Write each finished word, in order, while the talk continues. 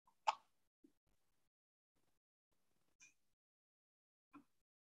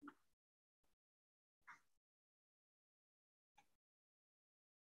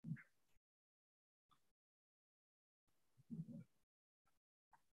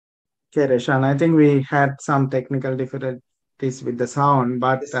Okay, Reshan, I think we had some technical difficulties with the sound,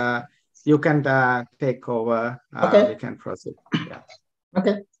 but you can take over. We Okay. can proceed. Yeah.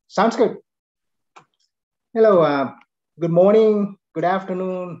 Okay. Sounds good. Hello. Good morning, good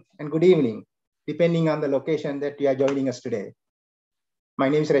afternoon, and good evening, depending on the location that you are joining us today. My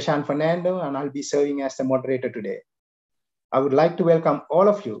name is Reshan Fernando, and I'll be serving as the moderator today. I would like to welcome all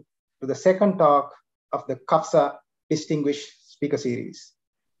of you to the second talk of the CUFSAA Distinguished Speaker Series.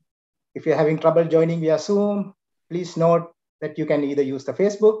 If you're having trouble joining via Zoom, please note that you can either use the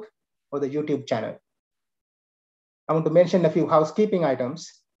Facebook or the YouTube channel. I want to mention a few housekeeping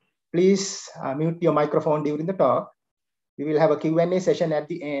items. Please mute your microphone during the talk. We will have a Q&A session at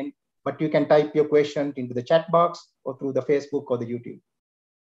the end, but you can type your question into the chat box or through the Facebook or the YouTube.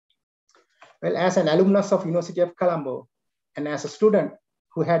 Well, as an alumnus of University of Colombo and as a student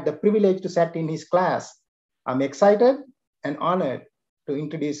who had the privilege to sit in his class, I'm excited and honored to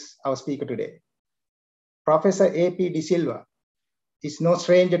introduce our speaker today. Professor A.P. De Silva is no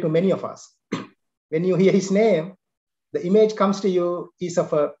stranger to many of us. When you hear his name, the image comes to you is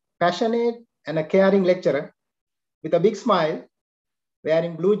of a passionate and a caring lecturer with a big smile,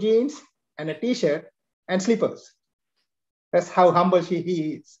 wearing blue jeans and a t-shirt and slippers. That's how humble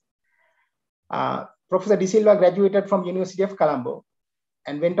he is. Professor De Silva graduated from University of Colombo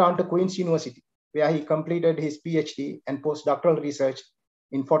and went on to Queen's University, where he completed his PhD and postdoctoral research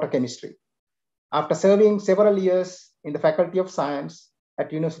in photochemistry. After serving several years in the Faculty of Science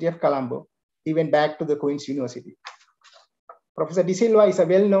at University of Colombo, he went back to the Queen's University. Professor De Silva is a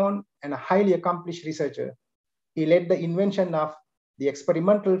well-known and a highly accomplished researcher. He led the invention of the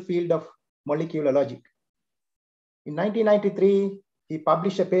experimental field of molecular logic. In 1993, he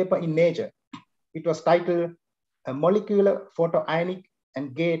published a paper in Nature. It was titled "A Molecular Photoionic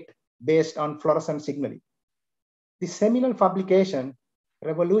and Gate Based on Fluorescent Signaling." This seminal publication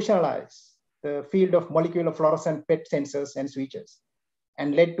revolutionized the field of molecular fluorescent PET sensors and switches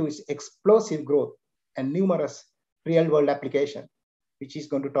and led to its explosive growth and numerous real-world applications, which he's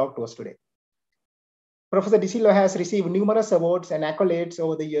going to talk to us today. Professor De Silva has received numerous awards and accolades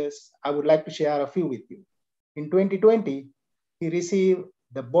over the years. I would like to share a few with you. In 2020, he received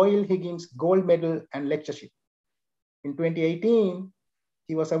the Boyle-Higgins Gold Medal and Lectureship. In 2018,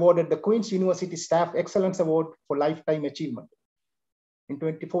 he was awarded the Queen's University Staff Excellence Award for Lifetime Achievement. In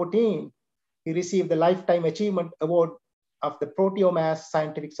 2014, he received the Lifetime Achievement Award of the Proteomass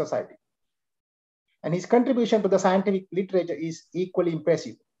Scientific Society. And his contribution to the scientific literature is equally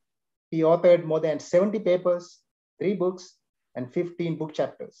impressive. He authored more than 70 papers, 3 books, and 15 book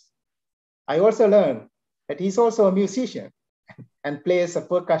chapters. I also learned that he's also a musician and plays a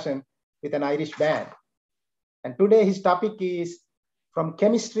percussion with an Irish band. And today his topic is From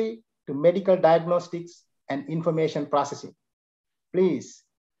Chemistry to Medical Diagnostics and Information Processing. Please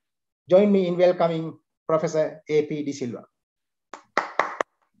join me in welcoming Professor A.P. De Silva.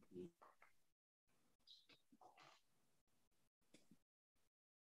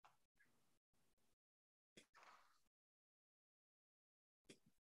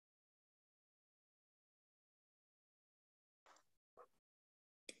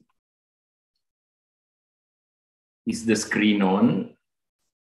 Is the screen on?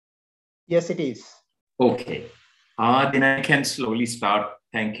 Yes, it is. Okay. Then I can slowly start.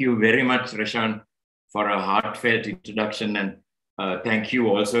 Thank you very much, Reshan, for a heartfelt introduction. And thank you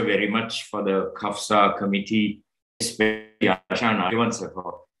also very much for the CUFSAA committee, especially Reshan,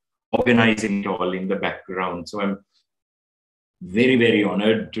 for organizing it all in the background. So I'm very, very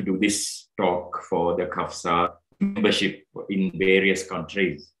honored to do this talk for the CUFSAA membership in various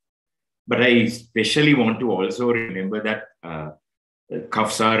countries. But I especially want to also remember that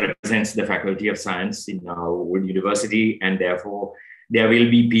CUFSAA represents the Faculty of Science in our university, and therefore there will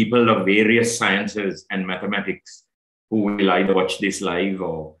be people of various sciences and mathematics who will either watch this live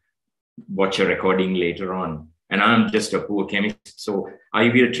or watch a recording later on. And I'm just a poor chemist, so I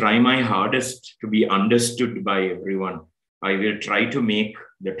will try my hardest to be understood by everyone. I will try to make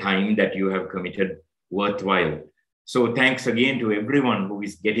the time that you have committed worthwhile. So thanks again to everyone who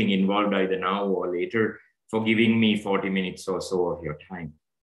is getting involved either now or later for giving me 40 minutes or so of your time.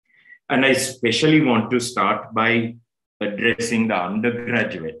 And I especially want to start by addressing the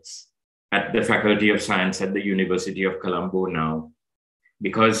undergraduates at the Faculty of Science at the University of Colombo now,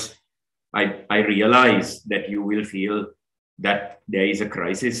 because I realize that you will feel that there is a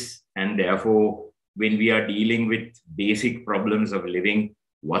crisis, and therefore when we are dealing with basic problems of living,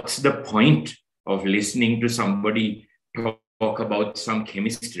 what's the point of listening to somebody talk about some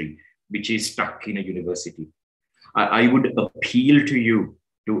chemistry which is stuck in a university? I would appeal to you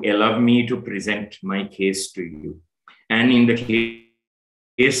to allow me to present my case to you. And in the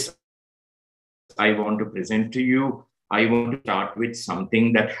case I want to present to you, I want to start with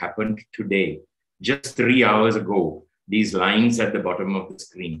something that happened today, just 3 hours ago, these lines at the bottom of the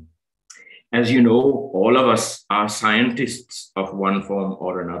screen. As you know, all of us are scientists of one form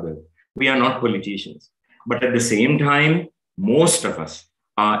or another. We are not politicians. But at the same time, most of us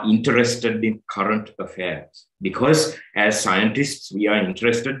are interested in current affairs because as scientists, we are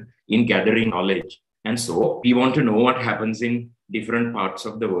interested in gathering knowledge. And so we want to know what happens in different parts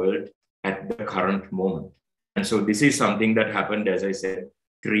of the world at the current moment. And so this is something that happened, as I said,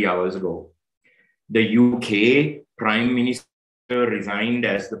 3 hours ago. The UK Prime Minister resigned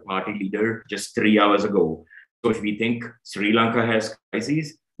as the party leader just 3 hours ago. So if we think Sri Lanka has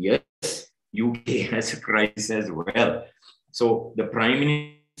crises, yes, UK has a crisis as well. So the Prime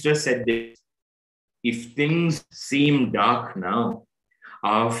Minister said this: if things seem dark now,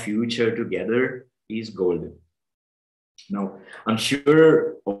 our future together is golden. Now, I'm sure,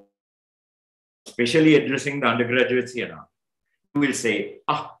 especially addressing the undergraduates here now, you will say,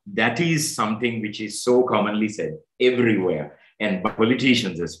 that is something which is so commonly said everywhere, and by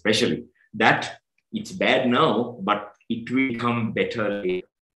politicians especially, that it's bad now, but it will become better later.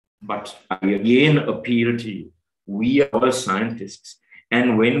 But I again appeal to you, we are all scientists.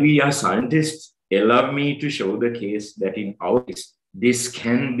 And when we are scientists, allow me to show the case that in our case, this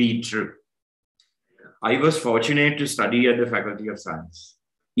can be true. I was fortunate to study at the Faculty of Science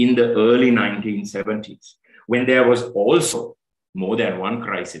in the early 1970s, when there was also more than one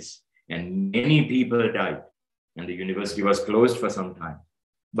crisis and many people died and the university was closed for some time.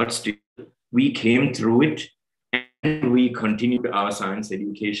 But still, we came through it and we continued our science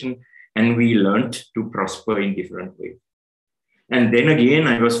education and we learned to prosper in different ways. And then again,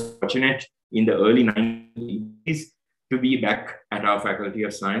 I was fortunate in the early 1980s to be back at our Faculty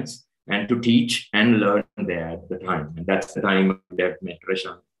of Science and to teach and learn there at the time. And that's the time I met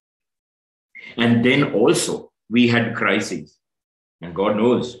Reshan. And then also we had crises. And God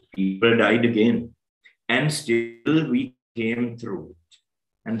knows, people died again. And still we came through it.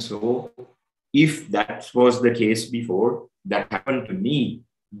 And so if that was the case before, that happened to me,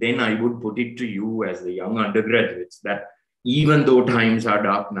 then I would put it to you as the young undergraduates that even though times are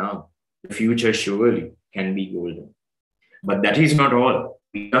dark now, the future surely can be golden. But that is not all.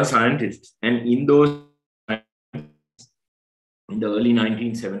 We are scientists. And in the early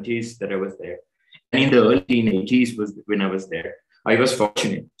 1970s that I was there, and in the early 1980s was when I was there, I was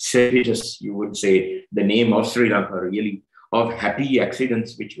fortunate, serendipitous, you would say, the name of Sri Lanka really, of happy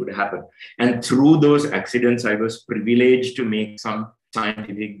accidents which would happen. And through those accidents, I was privileged to make some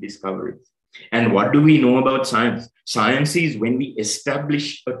scientific discoveries. And what do we know about science? Science is when we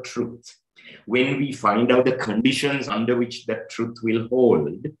establish a truth, when we find out the conditions under which that truth will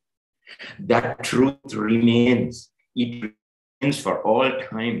hold, that truth remains. It remains for all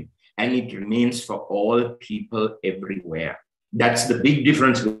time, and it remains for all people everywhere. That's the big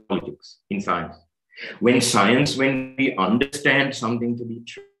difference with politics in science. When we understand something to be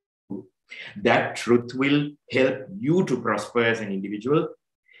true, that truth will help you to prosper as an individual.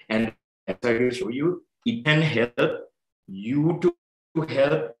 And as I will show you, it can help you to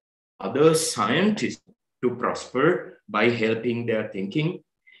help other scientists to prosper by helping their thinking.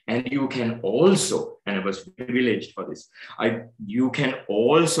 And you can also, and I was privileged for this, you can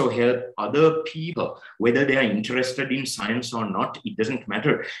also help other people, whether they are interested in science or not, it doesn't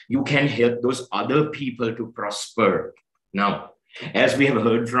matter. You can help those other people to prosper. Now, as we have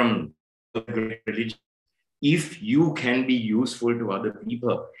heard from the great religion, if you can be useful to other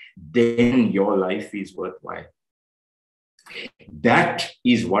people, then your life is worthwhile. That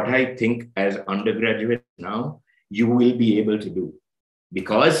is what I think as undergraduates now, you will be able to do.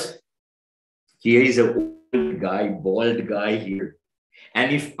 Because here is an old guy, bald guy here.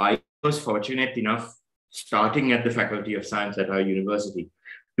 And if I was fortunate enough, starting at the Faculty of Science at our university,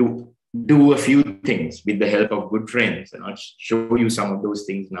 to do a few things with the help of good friends, and I'll show you some of those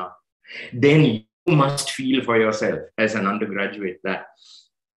things now, then you must feel for yourself as an undergraduate that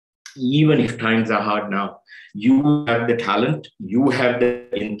even if times are hard now, you have the talent, you have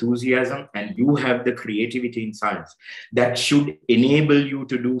the enthusiasm, and you have the creativity in science that should enable you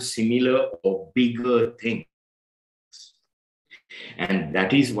to do similar or bigger things. And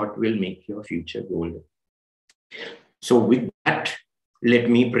that is what will make your future golden. So with that, let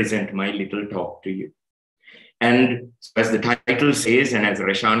me present my little talk to you. And as the title says, and as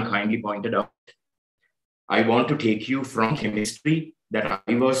Reshan kindly pointed out, I want to take you from chemistry that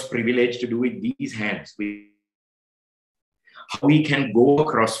I was privileged to do with these hands, with how we can go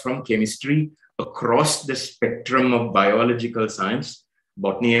across from chemistry, across the spectrum of biological science,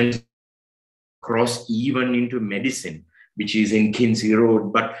 botany, and across even into medicine, which is in Kinsey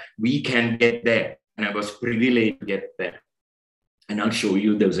Road, but we can get there. And I was privileged to get there. And I'll show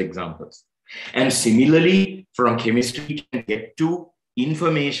you those examples. And similarly, from chemistry, you can get to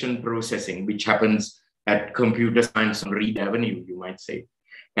information processing, which happens at computer science on Reed Avenue, you might say,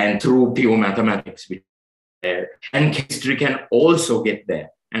 and through pure mathematics, which is there. And chemistry can also get there.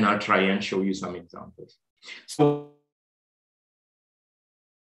 And I'll try and show you some examples. So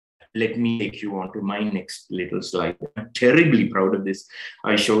let me take you on to my next little slide. I'm terribly proud of this.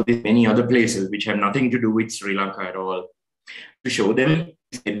 I show this many other places which have nothing to do with Sri Lanka at all. To show them,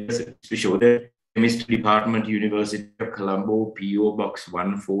 Chemistry Department, University of Colombo, PO Box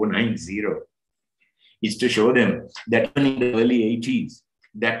 1490, is to show them that in the early 80s,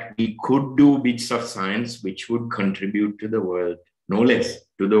 that we could do bits of science which would contribute to the world, no less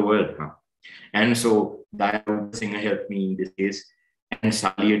to the world. And so Diagnostics helped me in this case, and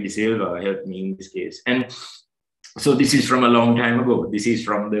Salia de Silva helped me in this case. And so this is from a long time ago. This is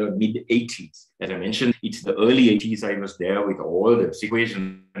from the mid-80s. As I mentioned, it's the early 80s. I was there with all the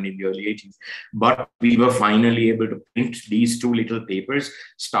equations in the early 80s. But we were finally able to print these two little papers,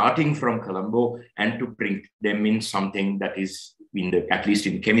 starting from Colombo, and to print them in something that is, at least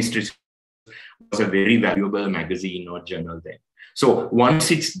in chemistry, was a very valuable magazine or journal then. So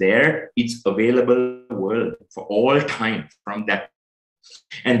once it's there, it's available in the world for all time from that.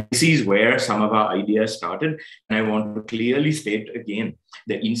 And this is where some of our ideas started. And I want to clearly state again,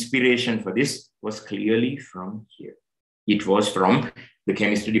 the inspiration for this was clearly from here. It was from the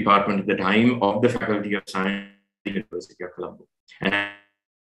chemistry department at the time of the Faculty of Science at the University of Colombo. And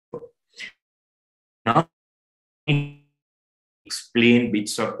now I explain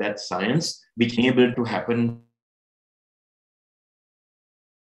bits of that science which enabled to happen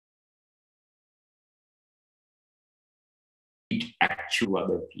actual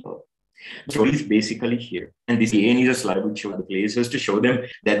other people. The story is basically here. And this again is a slide which shows the places to show them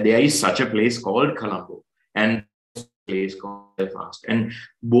that there is such a place called Colombo and a place called Belfast. And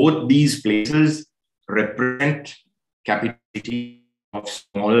both these places represent capacity of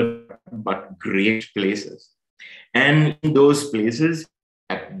small but great places. And in those places,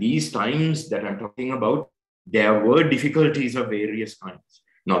 at these times that I'm talking about, there were difficulties of various kinds.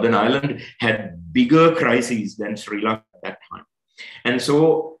 Northern Ireland had bigger crises than Sri Lanka at that time. And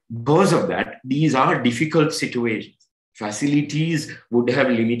so because of that, these are difficult situations. Facilities would have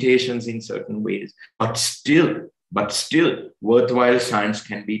limitations in certain ways, but still worthwhile science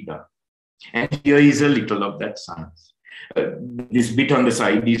can be done. And here is a little of that science. This bit on the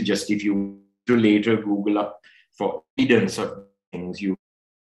side is just if you to later Google up for evidence of things, you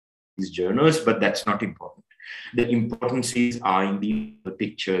these journals, but that's not important. The importances are in the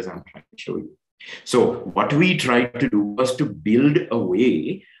pictures I'm trying to show you. So what we tried to do was to build a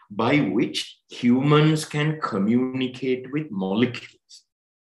way by which humans can communicate with molecules.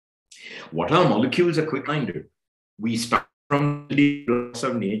 What are molecules? A quick reminder. We start from the laws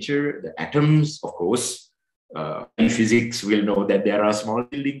of nature, the atoms, of course. In physics, we'll know that there are small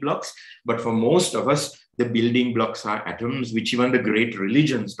building blocks, but for most of us, the building blocks are atoms, which even the great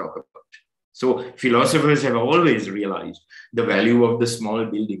religions talk about. So philosophers have always realized the value of the small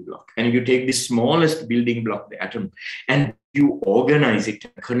building block. And if you take the smallest building block, the atom, and you organize it,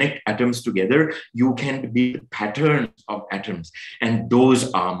 connect atoms together, you can build patterns of atoms. And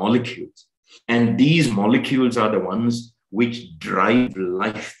those are molecules. And these molecules are the ones which drive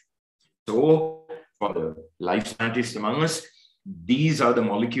life. So for the life scientists among us, these are the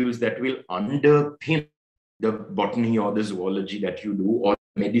molecules that will underpin the botany or the zoology that you do or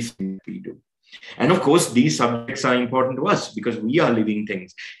medicine we do. And of course, these subjects are important to us because we are living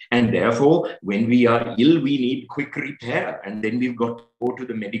things. And therefore, when we are ill, we need quick repair. And then we've got to go to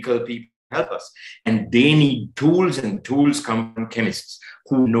the medical people to help us. And they need tools, and tools come from chemists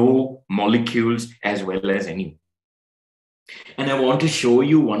who know molecules as well as anyone. And I want to show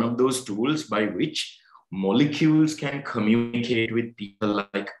you one of those tools by which molecules can communicate with people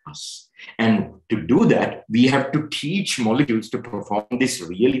like us. And to do that, we have to teach molecules to perform this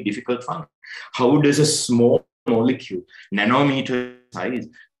really difficult function. How does a small molecule, nanometer size,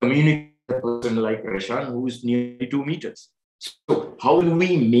 communicate with a person like Reshan, who is nearly 2 meters? So how do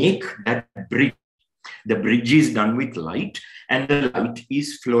we make that bridge? The bridge is done with light, and the light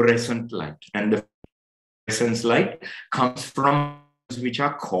is fluorescent light. And the fluorescence light comes from which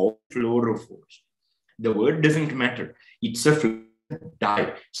are called fluorophores. The word doesn't matter. It's a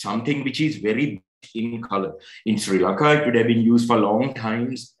dye, something which is very in color. In Sri Lanka, it would have been used for long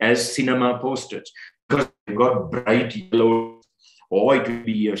times as cinema posters because they've got bright yellow, or it would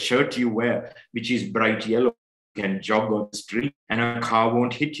be a shirt you wear, which is bright yellow. You can jog on the street and a car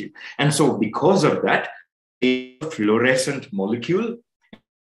won't hit you. And so because of that, a fluorescent molecule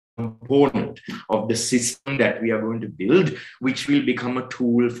component of the system that we are going to build, which will become a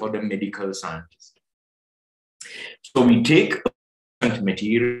tool for the medical scientist. So we take a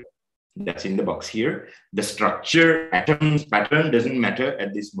material that's in the box here. The structure, atoms, pattern doesn't matter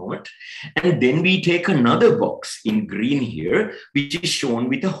at this moment. And then we take another box in green here, which is shown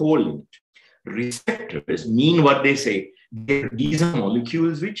with a hole in it. Receptors mean what they say. These are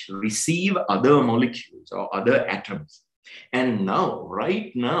molecules which receive other molecules or other atoms. And now,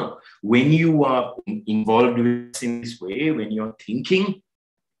 right now, when you are involved with this in this way, when you're thinking,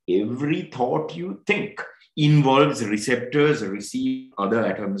 every thought you think involves receptors receive other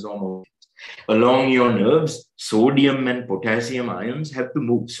atoms or molecules. Along your nerves, sodium and potassium ions have to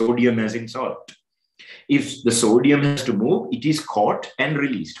move, sodium as in salt. If the sodium has to move, it is caught and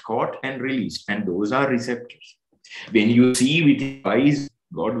released, and those are receptors. When you see with your eyes,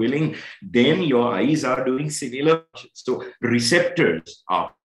 God willing, then your eyes are doing similar. So receptors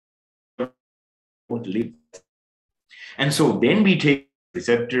are what live. And so then we take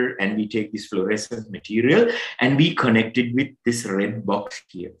receptor and we take this fluorescent material and we connect it with this red box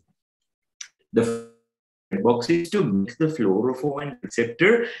here. The red box is to make the fluorophore and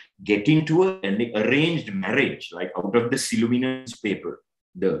receptor get into an arranged marriage, like out of the Silva paper,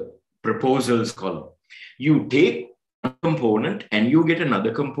 the proposals column. You take one component and you get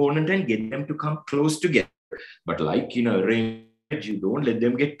another component and get them to come close together. But like in a arranged marriage, you don't let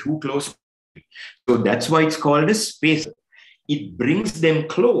them get too close. So that's why it's called a spacer. It brings them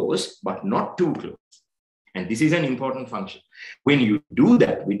close, but not too close. And this is an important function. When you do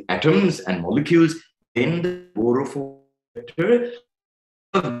that with atoms and molecules, then the fluorophore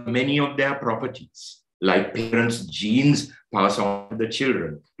have many of their properties, like parents' genes pass on to the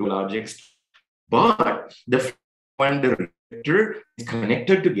children to a large extent. But when the receptor is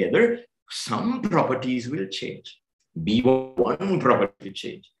connected together, some properties will change. B1 property will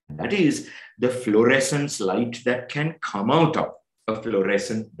change. That is the fluorescence light that can come out of a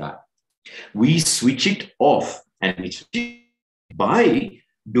fluorescent dye. We switch it off, and we switch it by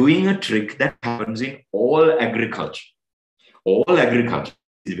doing a trick that happens in all agriculture. All agriculture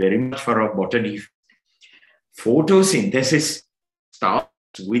is very much for our botany. Photosynthesis starts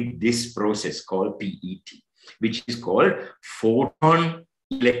with this process called PET, which is called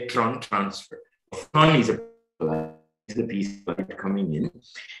photon-electron transfer. Photon is the piece of light coming in,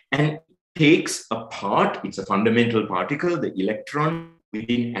 and takes a part, it's a fundamental particle, the electron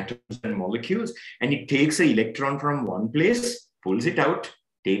within atoms and molecules, and it takes an electron from one place, pulls it out,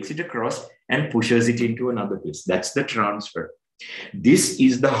 takes it across, and pushes it into another place. That's the transfer. This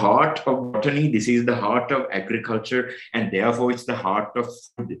is the heart of botany, this is the heart of agriculture, and therefore it's the heart of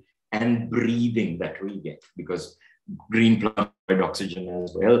food and breathing that we get, because green plants provide oxygen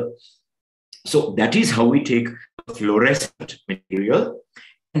as well. So that is how we take a fluorescent material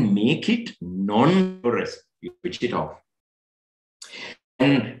and make it non-fluorescent. You switch it off.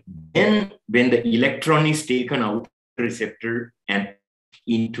 And then when the electron is taken out of the receptor and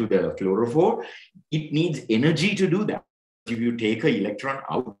into the fluorophore, it needs energy to do that. If you take an electron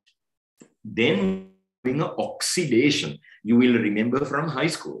out, then doing an oxidation, you will remember from high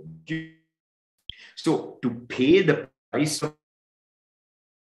school. So to pay the price of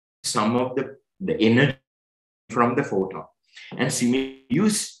some of the energy from the photon, and similarly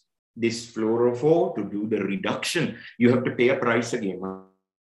use this fluorophore to do the reduction, you have to pay a price again.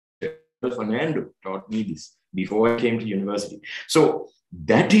 Fernando taught me this before I came to university. So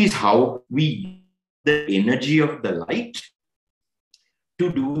that is how we use the energy of the light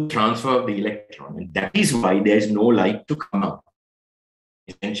to do transfer of the electron. And that is why there's no light to come out.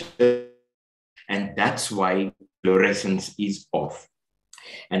 Essentially. And that's why fluorescence is off.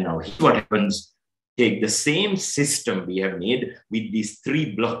 And now here's what happens. Take the same system we have made with these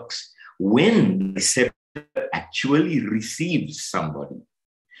three blocks. When the receptor actually receives somebody,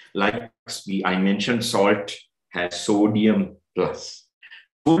 like I mentioned, salt has sodium plus.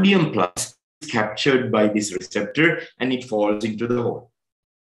 Sodium plus is captured by this receptor and it falls into the hole.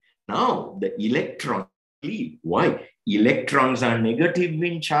 Now the electrons leave. Why? Electrons are negative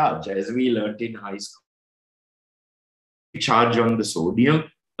in charge, as we learned in high school. Charge on the sodium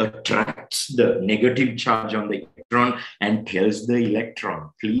attracts the negative charge on the electron and tells the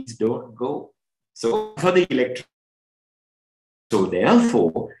electron, please don't go. So for the electron. So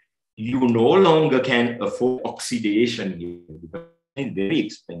therefore, you no longer can afford oxidation here because it's very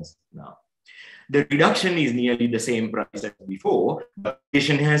expensive now. The reduction is nearly the same price as before, but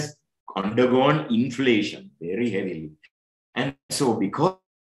oxidation has undergone inflation very heavily. And so because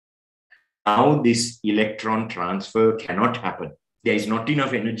now this electron transfer cannot happen, There is not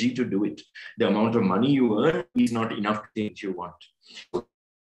enough energy to do it. The amount of money you earn is not enough to think you want.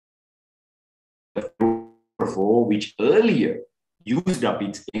 Which earlier used up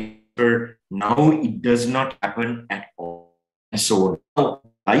its energy, now it does not happen at all. And so now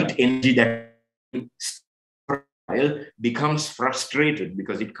light energy that becomes frustrated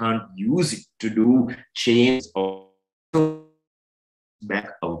because it can't use it to do change or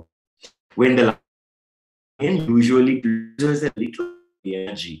back out. When the light usually loses a little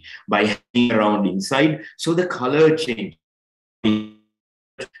energy by hanging around inside, so the color changes,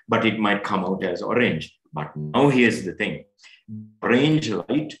 but it might come out as orange. But now here's the thing. Orange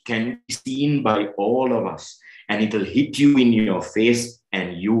light can be seen by all of us, and it'll hit you in your face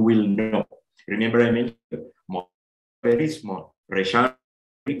and you will know. Remember I mentioned very small, Reshan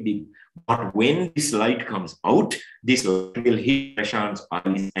very big. But when this light comes out, this light will hit Reshan's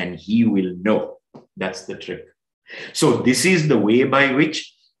eyes and he will know. That's the trick. So this is the way by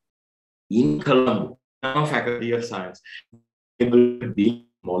which in Colombo, Faculty of Science, able to build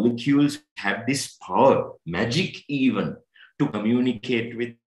molecules have this power, magic even, to communicate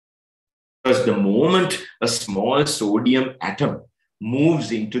with. Because the moment a small sodium atom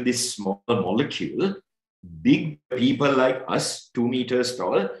moves into this small molecule, big people like us, 2 meters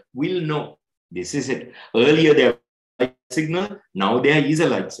tall, will know this is it. Earlier there was a light signal, now there is a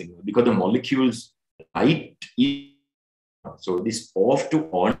light signal because the molecule's light is. So this off to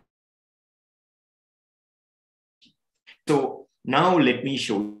on. So now let me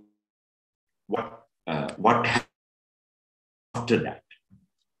show you what happened after that.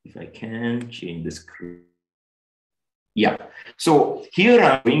 If I can change the screen. Yeah. So here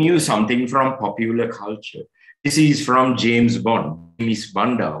I'm showing you something from popular culture. This is from James Bond, Miss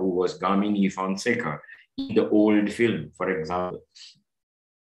Banda, who was Gamini Fonseca in the old film, for example.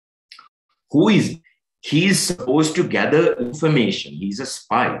 Who is he's supposed to gather information. He's a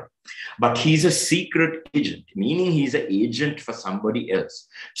spy, but he's a secret agent, meaning he's an agent for somebody else.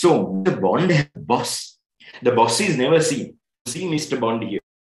 So the Bond has a boss. The boss is never seen. You see Mr. Bond here.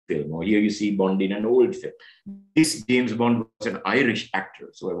 Film, or here you see Bond in an old film. This James Bond was an Irish actor,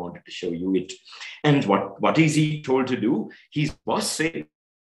 so I wanted to show you it. And what is he told to do? His boss said,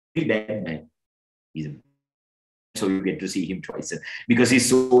 bad man. So you get to see him twice because he's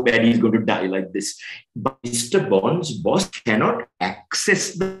so bad, he's going to die like this. But Mr. Bond's boss cannot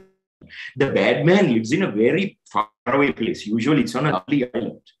access the bad man lives in a very far away place. Usually it's on a lovely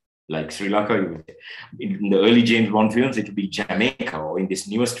island. Like Sri Lanka, in the early James Bond films, it would be Jamaica, or in this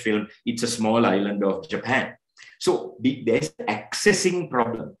newest film, it's a small island of Japan. So there's an accessing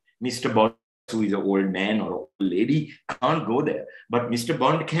problem. Mr. Bond, who is an old man or old lady, can't go there, but Mr.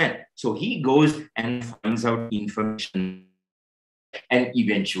 Bond can. So he goes and finds out information and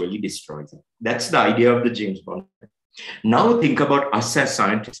eventually destroys it. That's the idea of the James Bond. Now think about us as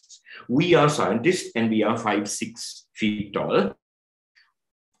scientists. We are scientists and we are 5-6 feet tall.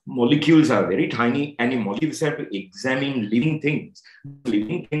 Molecules are very tiny, and molecules have to examine living things.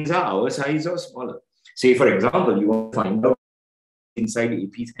 Living things are our size or smaller. Say, for example, you want to find out inside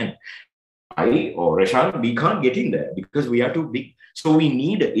AP's hand. I or Reshan, we can't get in there because we are too big. So we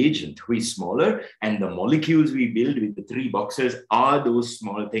need an agent who is smaller, and the molecules we build with the 3 boxes are those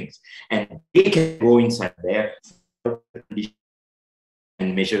small things. And they can go inside there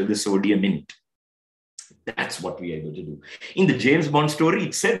and measure the sodium in it. That's what we are able to do. In the James Bond story,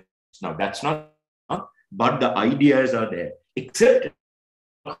 it said, now that's not, but the ideas are there. Except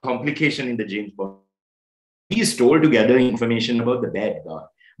a complication in the James Bond. He is told to gather information about the bad guy.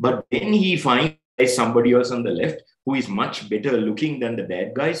 But then he finds somebody else on the left who is much better looking than the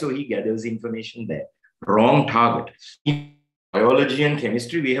bad guy, so he gathers information there. Wrong target. In biology and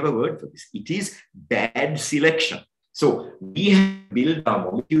chemistry, we have a word for this. It is bad selection. So we have built our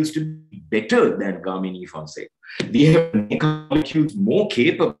molecules to be better than Gamini Fonseca. We have to make our molecules more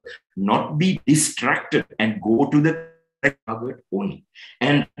capable, not be distracted and go to the target only.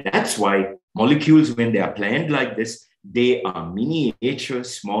 And that's why molecules, when they are planned like this, they are miniature,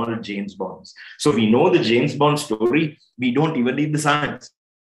 small James Bonds. So we know the James Bond story, we don't even need the science.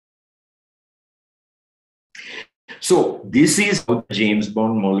 So this is how the James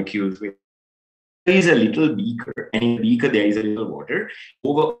Bond molecules work. There is a little beaker, and in the beaker there is a little water.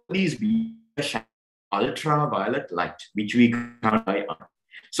 Over these beakers shine ultraviolet light, which we can't buy on.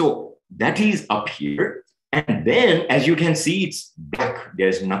 So that is up here. And then, as you can see, it's black.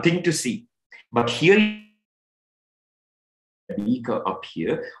 There's nothing to see. But here, the beaker up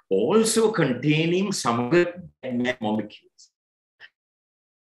here, also containing some of the molecules.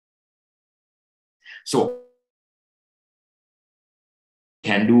 So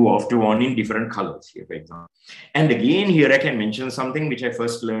can do off to on in different colors here, for example. And again, here I can mention something which I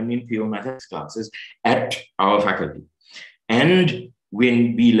first learned in pure mathematics classes at our faculty. And when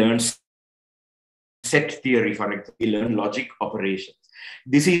we learn set theory, for example, we learn logic operations.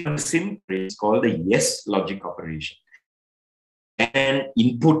 This is a simple, it's called the yes logic operation. And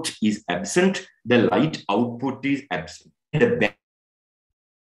input is absent, the light output is absent. The back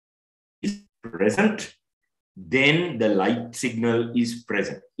is present, then the light signal is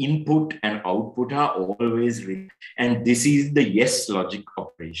present. Input and output are always real. And this is the yes logic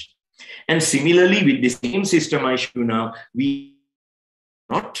operation. And similarly, with the same system I show you now, we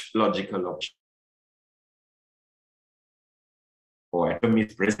not logical option. Or atom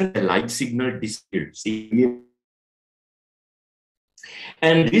is present, the light signal disappears.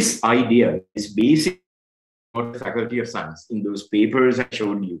 And this idea is basic for the Faculty of Science. In those papers I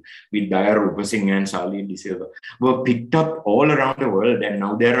showed you with Diagnostics Singh and Nalin Silva were picked up all around the world. And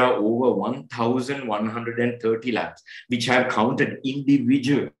now there are over 1,130 labs, which I have counted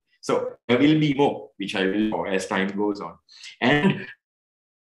individually. So there will be more, which I will as time goes on. And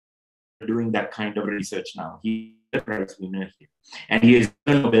doing that kind of research now. He's a prize winner here. And he is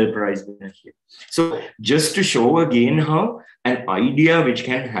a Nobel Prize winner here. So just to show again how an idea which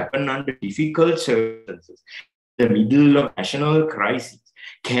can happen under difficult circumstances, the middle of national crisis,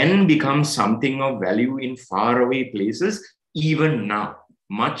 can become something of value in faraway places, even now,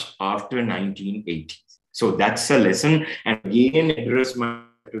 much after 1980s. So that's a lesson. And again, address my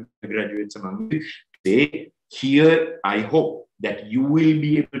graduates among you. Today, here, I hope that you will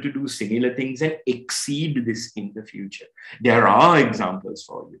be able to do similar things and exceed this in the future. There are examples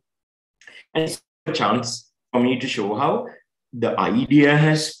for you. And it's a chance for me to show how the idea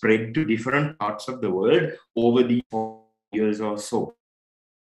has spread to different parts of the world over the 4 years or so.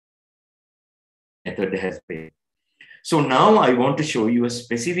 Method has been. So now I want to show you a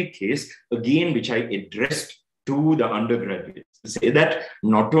specific case, again, which I addressed to the undergraduates, to say that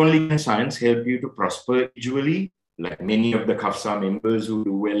not only can science help you to prosper individually, like many of the CUFSAA members who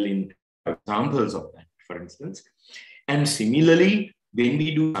do well in examples of that, for instance. And similarly, when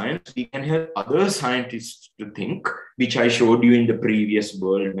we do science, we can help other scientists to think, which I showed you in the previous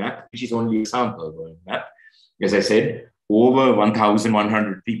world map, which is only a sample world map. As I said, over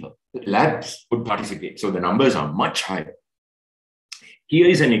 1,100 people, labs would participate. So the numbers are much higher. Here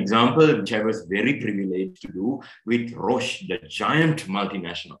is an example which I was very privileged to do with Roche, the giant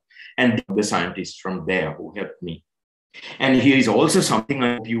multinational, and the scientists from there who helped me. And here is also something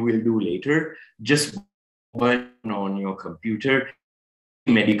I hope you will do later. Just on your computer,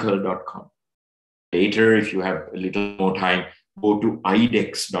 medical.com. Later, if you have a little more time, go to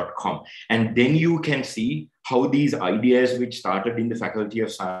idex.com. And then you can see how these ideas which started in the Faculty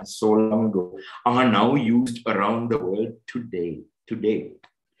of Science so long ago are now used around the world today.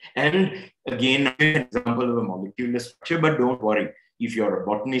 And again, an example of a molecular structure, but don't worry. If you're a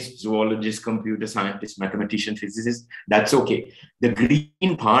botanist, zoologist, computer scientist, mathematician, physicist, that's okay. The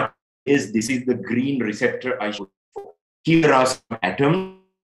green part is, this is the green receptor I showed before. Here are some atoms.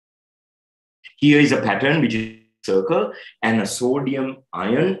 Here is a pattern, which is a circle, and a sodium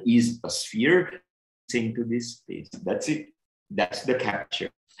ion is a sphere into this space. That's it. That's the capture.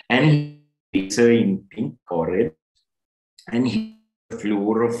 And it's in pink or red. And here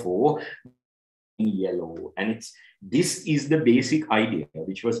fluorophore in yellow. And this is the basic idea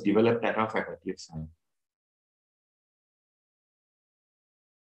which was developed at our Faculty of Science.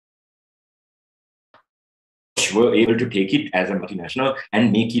 Were able to take it as a multinational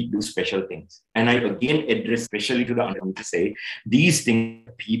and make it do special things. And I again address especially to the undergraduate to say these things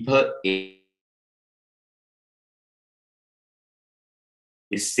people the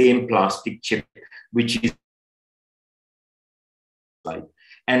same plastic chip, which is like,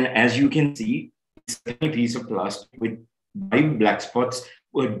 and as you can see, it's a piece of plastic with 5 black spots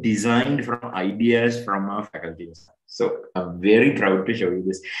were designed from ideas from our Faculty of Science. So I'm very proud to show you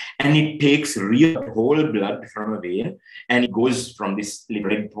this. And it takes real whole blood from a vein and it goes from this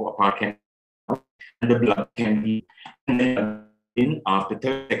red part and the blood can be, and then in after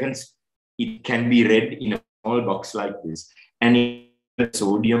 30 seconds, it can be read in a small box like this. And the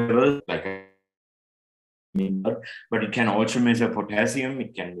sodium level, like a but it can also measure potassium,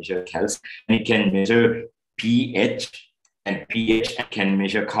 it can measure calcium, and it can measure pH, and pH can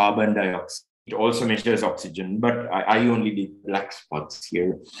measure carbon dioxide. It also measures oxygen, but I only did black spots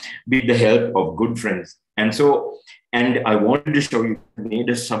here with the help of good friends. And so, and I wanted to show you, made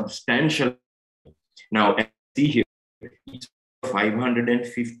a substantial, now see here, it's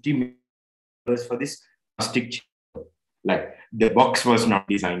 550 million for this plastic chip. Like the box was not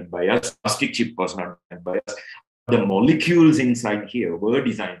designed by us, plastic chip was not designed by us. the molecules inside here were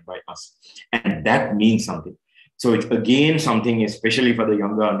designed by us. And that means something. So it's again something, especially for the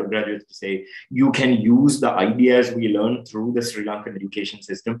younger undergraduates, to say, you can use the ideas we learned through the Sri Lankan education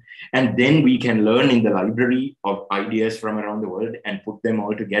system, and then we can learn in the library of ideas from around the world and put them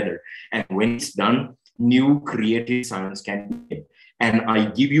all together. And when it's done, new creative science can be made. And I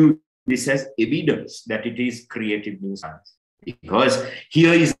give you this as evidence that it is creative new science, because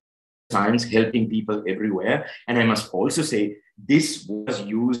here is science helping people everywhere. And I must also say, this was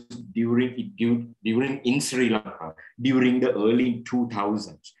used during in Sri Lanka during the early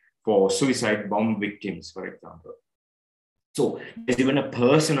 2000s for suicide bomb victims, for example. So there's even a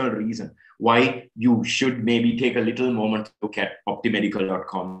personal reason why you should maybe take a little moment to look at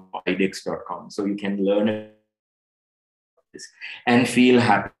optimedical.com or idex.com so you can learn this and feel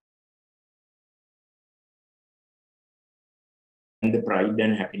happy. And the pride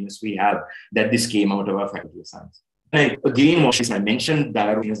and happiness we have that this came out of our Faculty of Science. And again, I mentioned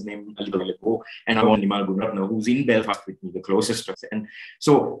Dara's name a little ago, and I want Nimal Gunratna, who's in Belfast with me, the closest to us. And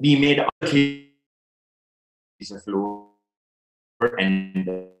so we made a flow and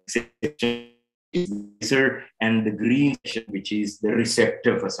the green section, which is the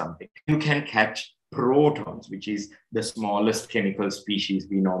receptor for something. You can catch protons, which is the smallest chemical species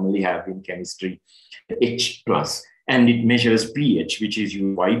we normally have in chemistry, H+, and it measures pH, which is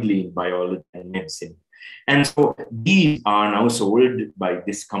used widely in biology and medicine. And so these are now sold by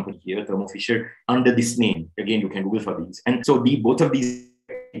this company here, Thermo Fisher, under this name. Again, you can Google for these. And so both of these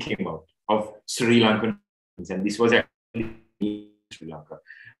came out of Sri Lankan, and this was actually Sri Lanka.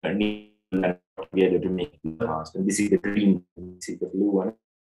 Together to make it fast. And this is the green, this is the blue one.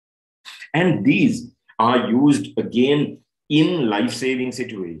 And these are used again in life-saving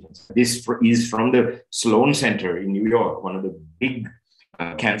situations. This is from the Sloan Center in New York, one of the big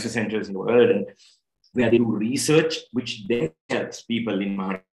cancer centers in the world, and where they do research which then helps people in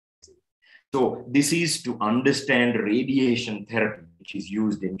Maharashtra. So this is to understand radiation therapy, which is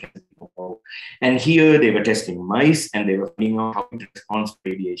used in cancer. And here they were testing mice and they were finding out how it responds to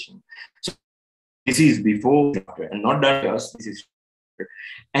radiation. So this is before and not done us, this is,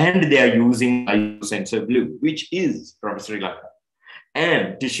 and they are using biosensor blue, which is from Sri Lanka.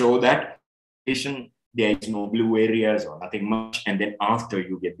 And to show that there is no blue areas or nothing much, and then after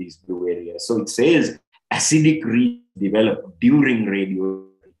you get these blue areas. So it says acidic regions develop during radio,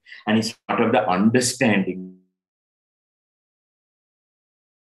 and it's part of the understanding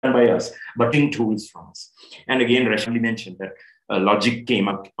by us, but in tools from us. And again, Reshan mentioned that logic came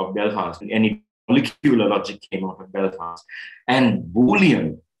out of Belfast, and molecular logic came out of Belfast. And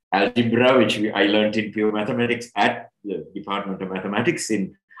Boolean algebra, which I learned in pure mathematics at the Department of Mathematics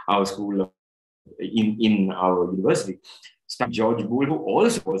in our school, in our university. George Boole, who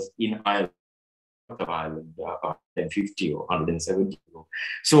also was in Ireland, 150 or 170.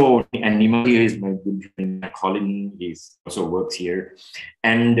 So, and Nima here is my good friend Colin, he also works here.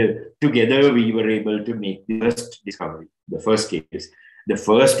 And together we were able to make the first discovery, the first case, the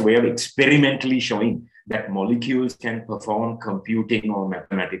first way of experimentally showing that molecules can perform computing or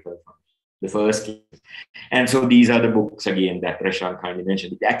mathematical functions. The first case. And so these are the books again that Reshan kindly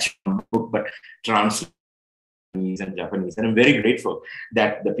mentioned. It's actually a book, but translated and Japanese. And I'm very grateful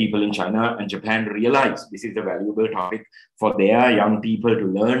that the people in China and Japan realize this is a valuable topic for their young people to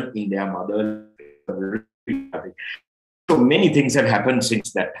learn in their mother. So many things have happened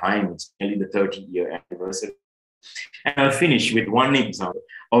since that time. It's nearly the 30-year anniversary. And I'll finish with one example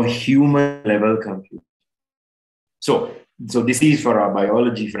of human level computing. So this is for our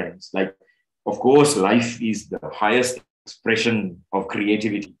biology friends. Like, of course, life is the highest expression of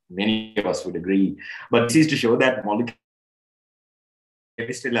creativity. Many of us would agree. But this is to show that molecular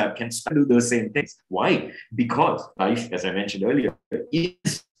chemistry lab can still do those same things. Why? Because life, as I mentioned earlier,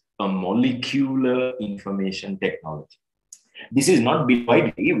 is a molecular information technology. This is not big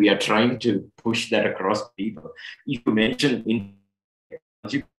widely. We are trying to push that across people. If you mention in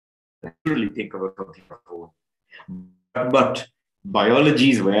technology, naturally think of a computer code. But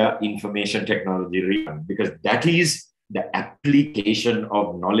biology is where information technology runs, because that is the application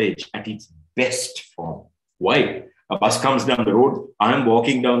of knowledge at its best form. Why? A bus comes down the road. I'm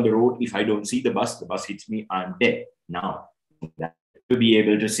walking down the road. If I don't see the bus hits me, I'm dead. Now, to be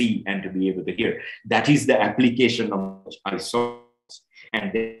able to see and to be able to hear. That is the application of which I saw,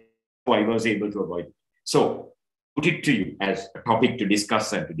 and therefore I was able to avoid it. So, put it to you as a topic to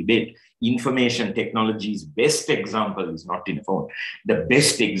discuss and to debate. Information technology's best example is not in a phone. The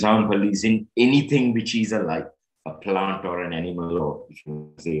best example is in anything which is alive, a plant or an animal, or if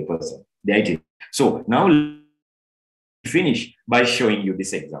you say a person. The idea. So now finish by showing you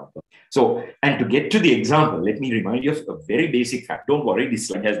this example. So, and to get to the example, let me remind you of a very basic fact. Don't worry, this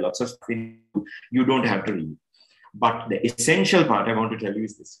slide has lots of stuff in it. You don't have to read. But the essential part I want to tell you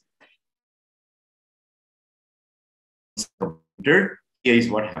is this. Here is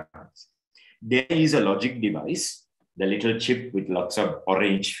what happens. There is a logic device, the little chip with lots of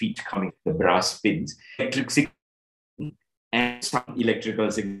orange feet coming, the brass pins, electric signal, and some electrical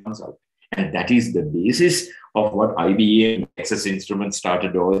signals out. And that is the basis of what IBM Texas Instruments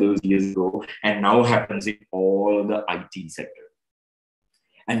started all those years ago and now happens in all the IT sector,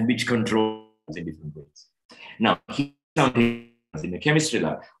 and which controls in different ways. Now, here's something in the chemistry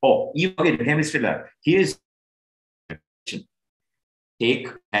lab, or even in the chemistry lab, here's take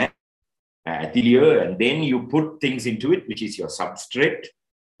an atelier and then you put things into it, which is your substrate.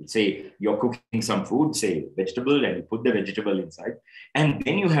 Say you're cooking some food, say vegetable, and you put the vegetable inside, and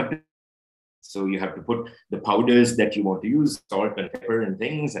then you have to. So you have to put the powders that you want to use, salt and pepper and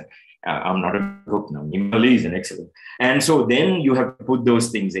things. And I'm not a cook now. Nalin is an excellent. And so then you have to put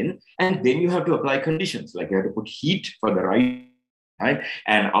those things in, and then you have to apply conditions. Like you have to put heat for the right time,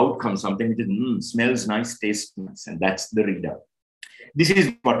 and out comes something that smells nice, tastes nice, and that's the readout. This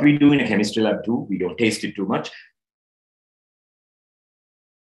is what we do in a chemistry lab too. We don't taste it too much.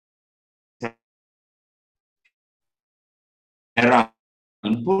 There are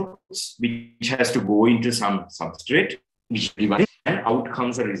inputs which has to go into some substrate, which device, and out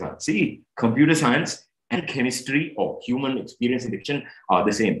comes a result. See, computer science and chemistry or human experience in fiction are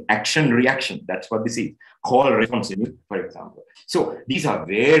the same. Action, reaction, that's what this is. Call, response, for example. So these are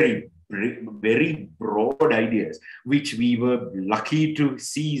very, very broad ideas, which we were lucky to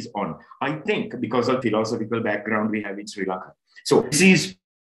seize on, I think, because of philosophical background we have in Sri Lanka. So this is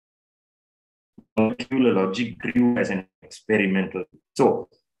molecular logic grew as an experimental. So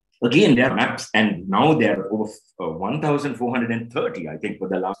again, there are maps, and now there are over 1,430, I think, for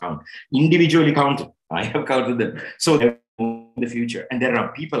the last count, individually counted. I have counted them. So they're in the future, and there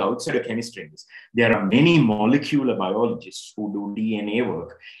are people outside of chemistry in this. There are many molecular biologists who do DNA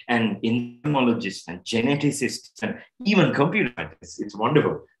work, and entomologists and geneticists, and even computer scientists. It's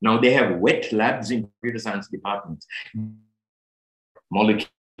wonderful. Now they have wet labs in computer science departments. Molecular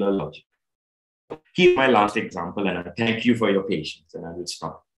logic. Here's my last example, and I thank you for your patience, and I will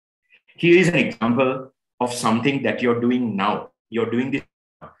stop. Here is an example of something that you're doing now. You're doing this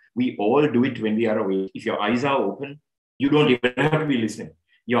now. We all do it when we are awake. If your eyes are open, you don't even have to be listening.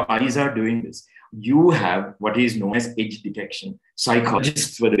 Your eyes are doing this. You have what is known as edge detection.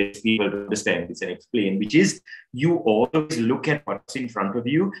 Psychologists were the best people to understand this and explain, which is you always look at what's in front of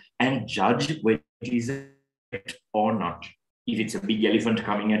you and judge whether it is a threat or not. If it's a big elephant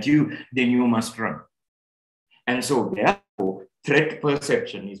coming at you, then you must run. And so therefore, threat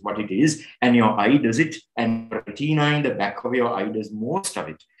perception is what it is, and your eye does it, and the retina in the back of your eye does most of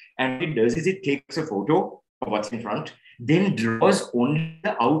it. And what it does is it takes a photo of what's in front, then draws only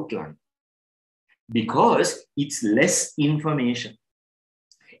the outline, because it's less information.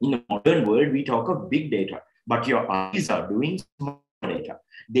 In the modern world, we talk of big data, but your eyes are doing small data.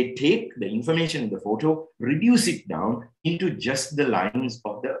 They take the information in the photo, reduce it down into just the lines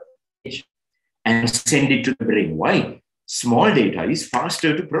of the image, and send it to the brain. Why? Small data is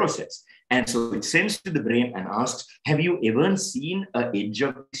faster to process. And so it sends to the brain and asks, have you ever seen an edge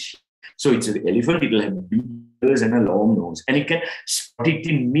of this shape? So it's an elephant, it'll have big ears and a long nose, and it can spot it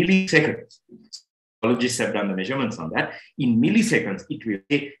in milliseconds. Biologists have done the measurements on that. In milliseconds, it will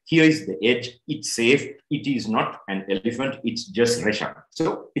say, here is the edge, it's safe, it is not an elephant, it's just Reshan.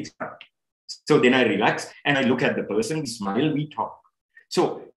 So it's fine. So then I relax and I look at the person, we smile, we talk.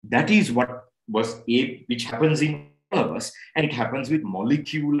 So that is what which happens in all of us, and it happens with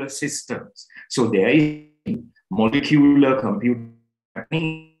molecular systems. So there is molecular computing,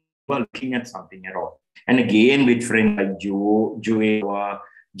 looking at something at all. And again, with friends like Joe,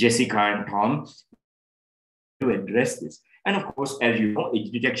 Jessica, and Tom, to address this. And of course, as you know,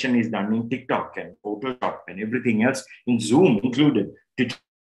 edge detection is done in TikTok and Photoshop and everything else, in Zoom included, to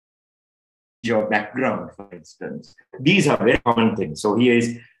your background, for instance. These are very common things. So here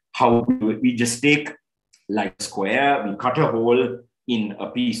is how we just take like a square, we cut a hole in a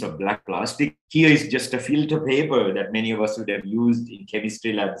piece of black plastic. Here is just a filter paper that many of us would have used in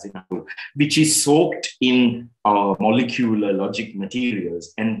chemistry labs, which is soaked in our molecular logic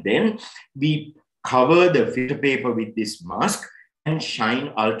materials. And then we cover the filter paper with this mask and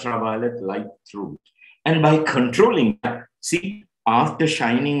shine ultraviolet light through it. And by controlling that, see, after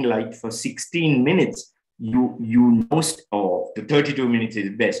shining light for 16 minutes, you know, or the 32 minutes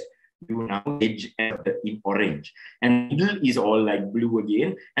is best, you now edge in orange. And middle is all like blue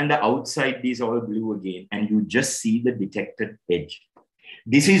again, and the outside is all blue again, and you just see the detected edge.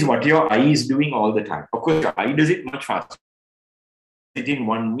 This is what your eye is doing all the time. Of course, your eye does it much faster. In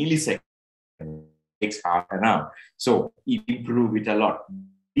 1 millisecond, it takes half an hour. So it improved it a lot.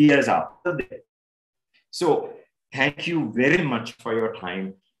 Years after that. So thank you very much for your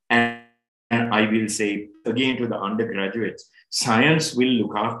time. And I will say again to the undergraduates, science will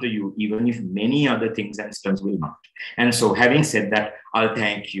look after you even if many other things and systems will not. And so having said that, I'll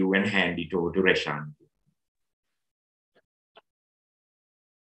thank you and hand it over to Reshan.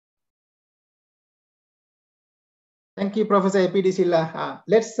 Thank you, Professor A.P.D. Silva.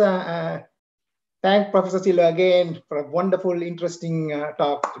 Let's thank Professor Silva again for a wonderful, interesting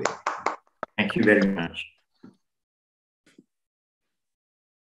talk today. Thank you very much.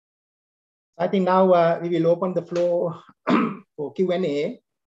 I think now we will open the floor for Q&A.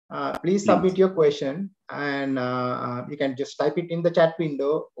 Please submit your question, and you can just type it in the chat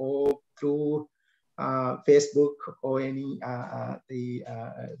window or through Facebook or any the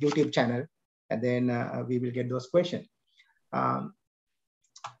YouTube channel, and then we will get those questions.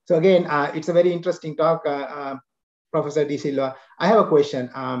 So again, it's a very interesting talk, Professor D. Silva. I have a question.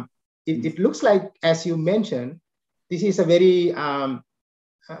 It looks like, as you mentioned, this is a very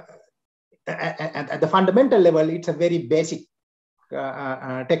at the fundamental level, it's a very basic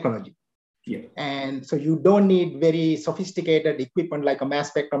technology. Yeah. And so you don't need very sophisticated equipment like a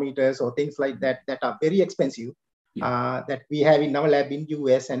mass spectrometers or things like that that are very expensive, that we have in our lab in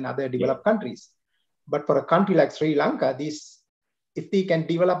US and other developed countries. But for a country like Sri Lanka, if they can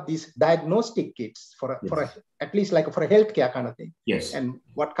develop these diagnostic kits for at least like for a healthcare kind of thing. Yes. And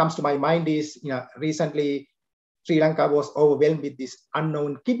what comes to my mind is, recently Sri Lanka was overwhelmed with this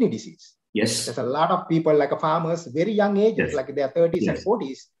unknown kidney disease. Yes. There's a lot of people, like farmers, very young ages, like their 30s and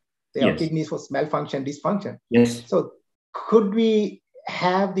 40s, their kidneys was malfunction, dysfunction. Yes. So could we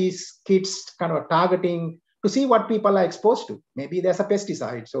have these kits kind of targeting to see what people are exposed to? Maybe there's a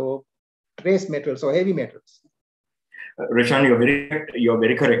pesticides or trace metals or heavy metals. Reshan, you're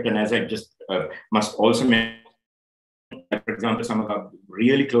very correct. And as I just must also mention, for example, some of our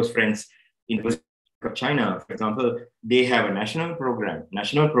really close friends in the University of China, for example, they have a national program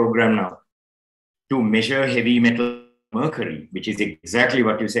now to measure heavy metal mercury, which is exactly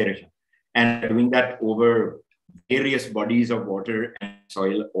what you say, Reshan. And doing that over various bodies of water and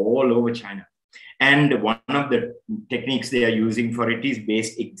soil all over China. And one of the techniques they are using for it is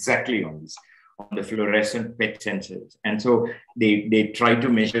based exactly on this, on the fluorescent PET sensors. And so they try to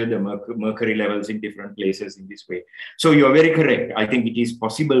measure the mercury levels in different places in this way. So you're very correct. I think it is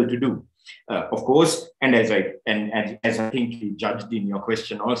possible to do. Of course, and as I think you judged in your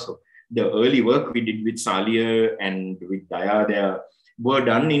question also, the early work we did with Salia and with Daya there were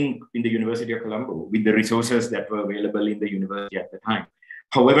done in the University of Colombo with the resources that were available in the university at the time.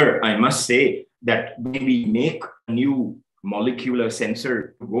 However, I must say that when we make a new molecular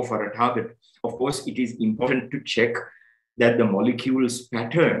sensor to go for a target, of course, it is important to check that the molecule's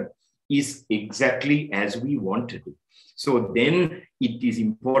pattern is exactly as we wanted it. So then it is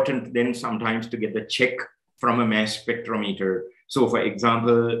important then sometimes to get the check from a mass spectrometer. So for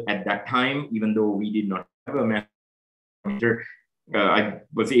example, at that time, even though we did not have a mass spectrometer, I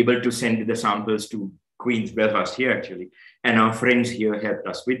was able to send the samples to Queen's Belfast here actually, and our friends here helped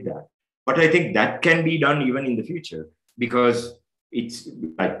us with that. But I think that can be done even in the future because it's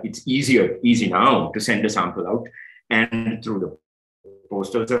easy now to send a sample out and through the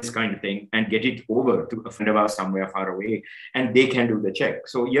postal service kind of thing and get it over to a friend of ours somewhere far away and they can do the check.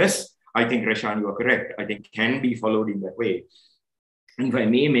 So yes, I think Reshan, you are correct. I think can be followed in that way. And if I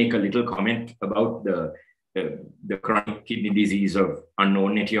may make a little comment about the chronic kidney disease of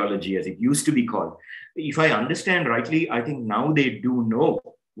unknown etiology, as it used to be called. If I understand rightly, I think now they do know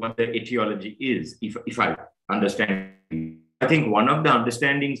what the etiology is. If I understand, I think one of the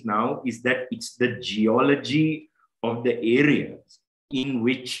understandings now is that it's the geology of the areas in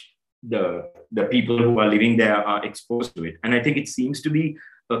which the people who are living there are exposed to it. And I think it seems to be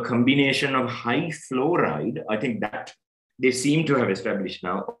a combination of high fluoride. I think that they seem to have established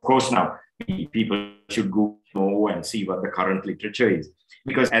now. Of course, now people should go and see what the current literature is.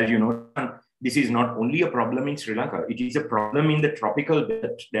 Because as you know, this is not only a problem in Sri Lanka, it is a problem in the tropical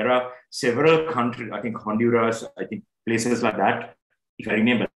belt. There are several countries, I think Honduras, I think places like that, if I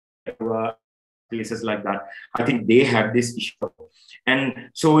remember, places like that, I think they have this issue. And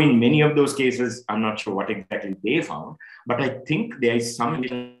so in many of those cases, I'm not sure what exactly they found, but I think there is some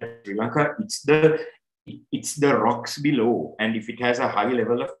in Sri Lanka, it's the rocks below. And if it has a high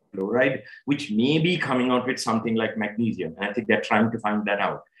level of fluoride, which may be coming out with something like magnesium, and I think they're trying to find that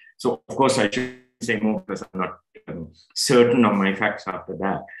out. So of course I should say more because I'm not certain of my facts after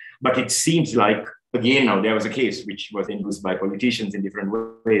that. But it seems like Again, now there was a case which was induced by politicians in different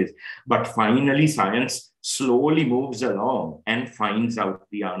ways, but finally science slowly moves along and finds out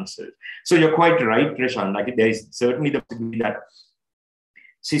the answers. So you're quite right, Reshan, like there is certainly the possibility that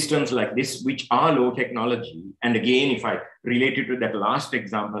systems like this, which are low technology, and again, if I relate it to that last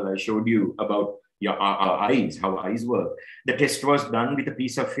example I showed you about our eyes, how eyes work, the test was done with a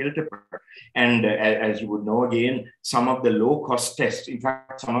piece of filter paper. And as you would know, again, some of the low-cost tests, in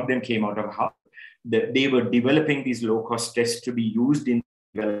fact, some of them came out of Harvard. They were developing these low-cost tests to be used in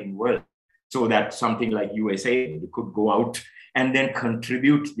the developing world, so that something like USA could go out and then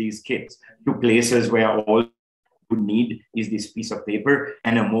contribute these kits to places where all you need is this piece of paper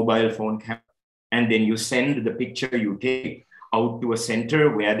and a mobile phone camera. And then you send the picture you take out to a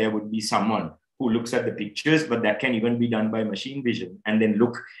center where there would be someone who looks at the pictures, but that can even be done by machine vision, and then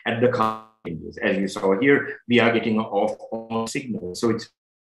look at the color changes. As you saw here, we are getting an off-on signal, so it's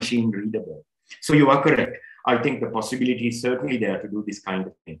machine readable. So you are correct. I think the possibility is certainly there to do this kind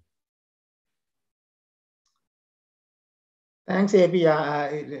of thing. Thanks, AB,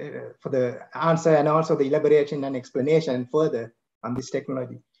 for the answer and also the elaboration and explanation further on this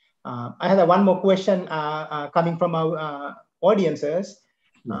technology. I have one more question coming from our audiences.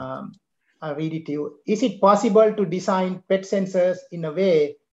 I'll read it to you. Is it possible to design PET sensors in a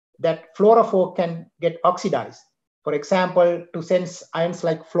way that fluorophore can get oxidized? For example, to sense ions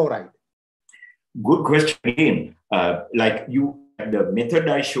like fluoride? Good question again. The method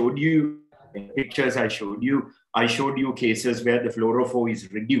I showed you, in pictures I showed you cases where the fluorophore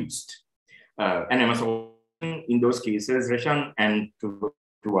is reduced. And I must also, in those cases, Reshan, and to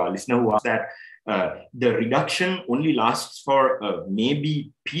our listener who asked that, the reduction only lasts for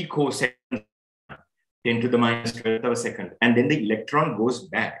maybe picoseconds, 10 to the minus 12th of a second, and then the electron goes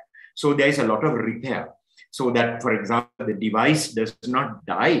back. So there is a lot of repair. So that, for example, the device does not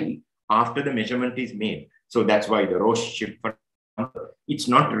die after the measurement is made. So that's why the Roche chip, for example, it's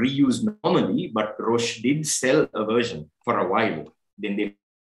not reused normally, but Roche did sell a version for a while. Then they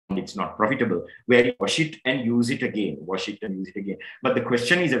found it's not profitable, where you wash it and use it again, wash it and use it again. But the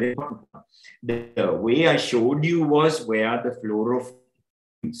question is a very important one. The way I showed you was where the fluorophore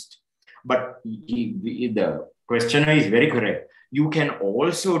used. But the questioner is very correct. You can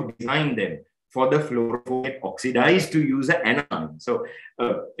also design them for the fluorophore oxidized to use an anion. So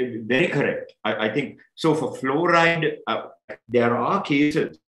very correct. I think, so for fluoride, there are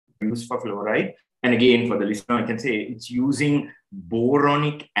cases used for fluoride. And again, for the listener, I can say it's using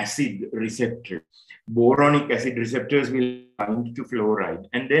boronic acid receptor. Boronic acid receptors will bind to fluoride.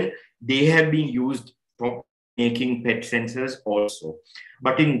 And then they have been used for making PET sensors also.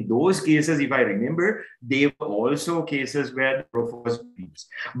 But in those cases, if I remember, they were also cases where the fluorophore was used.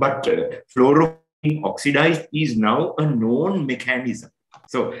 But fluorophore being oxidized is now a known mechanism.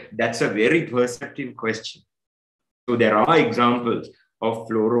 So that's a very perceptive question. So there are examples of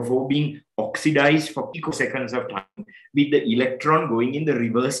fluorophore being oxidized for picoseconds of time with the electron going in the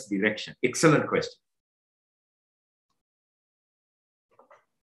reverse direction. Excellent question.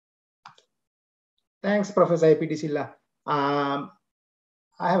 Thanks, Professor A.P.D. Silva. I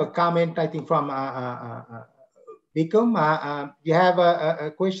have a comment, I think, from Vikram. You have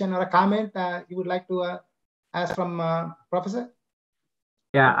a question or a comment you would like to ask from Professor?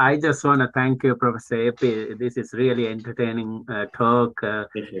 Yeah, I just want to thank you, Professor A.P. This is really entertaining talk.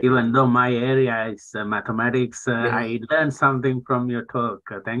 Even though my area is mathematics, I learned something from your talk.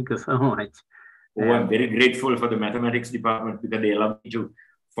 Thank you so much. Oh, I'm very grateful for the mathematics department because they allow me to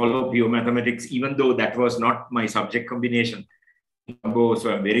follow pure mathematics, even though that was not my subject combination.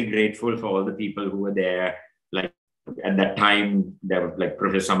 So I'm very grateful for all the people who were there. Like at that time, there was like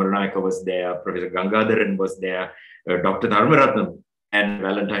Professor Samaranayaka was there, Professor Gangadharan was there, Dr. Dharmaratnam and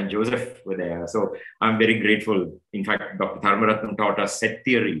Valentine Joseph were there. So I'm very grateful. In fact, Dr. Dharmaratnam taught us set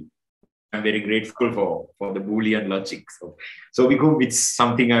theory. I'm very grateful for the Boolean logic. So we go with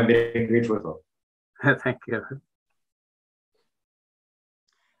something I'm very grateful for. Thank you.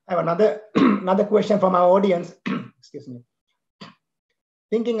 I have another question from our audience. Excuse me.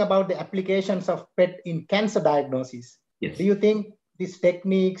 Thinking about the applications of PET in cancer diagnosis, yes. Do you think these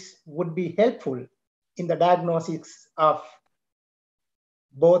techniques would be helpful in the diagnosis of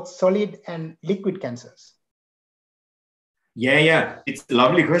both solid and liquid cancers? Yeah. It's a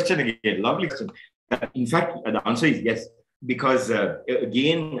lovely question again. Lovely question. In fact, the answer is yes. Because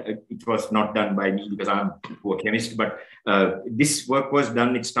again, it was not done by me because I'm a poor chemist, but this work was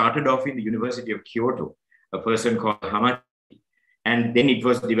done, it started off in the University of Kyoto, a person called Hamad, and then it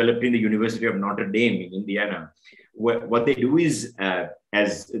was developed in the University of Notre Dame in Indiana. What they do is,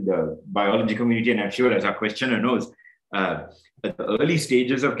 as the biology community, and I'm sure as our questioner knows, At the early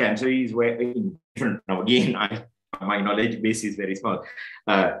stages of cancer is where, now again, my knowledge base is very small,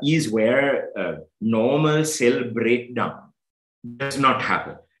 is where normal cell breakdown does not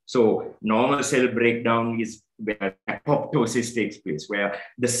happen. So normal cell breakdown is where apoptosis takes place, where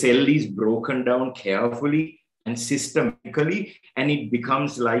the cell is broken down carefully and systematically, and it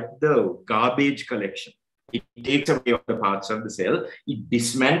becomes like the garbage collection. It takes away all the parts of the cell, it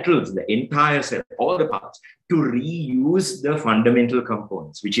dismantles the entire cell, all the parts, to reuse the fundamental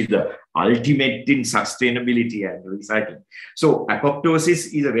components, which is the ultimate in sustainability and recycling. So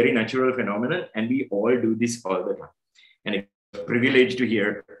apoptosis is a very natural phenomenon, and we all do this all the time. And it's a privilege to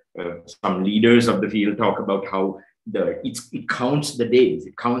hear some leaders of the field talk about how it counts the days,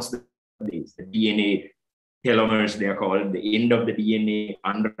 the DNA telomeres, they are called, the end of the DNA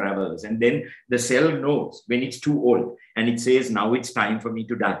unravels. And then the cell knows when it's too old and it says, now it's time for me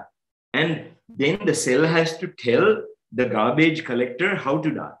to die. And then the cell has to tell the garbage collector how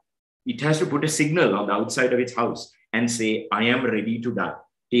to die. It has to put a signal on the outside of its house and say, I am ready to die.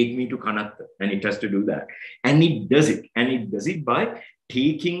 Take me to Kanatta. And it has to do that. And it does it. And it does it by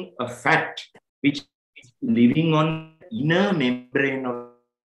taking a fat which is living on the inner membrane of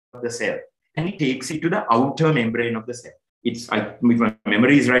the cell, and it takes it to the outer membrane of the cell. It's, if my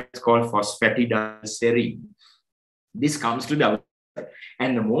memory is right, it's called phosphatidylserine. This comes to the outside.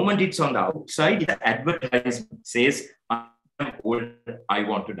 And the moment it's on the outside, the advertisement says, I'm old, I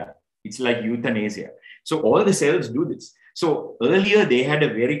want to die. It's like euthanasia. So all the cells do this. So earlier they had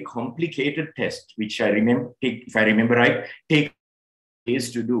a very complicated test, which I remember, if I remember right, take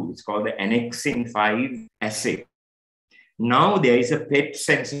days to do. It's called the annexin 5 assay. Now there is a PET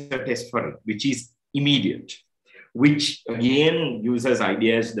sensor test for it, which is immediate, which again uses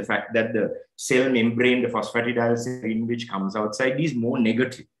ideas, the fact that the cell membrane, the phosphatidylserine which comes outside, is more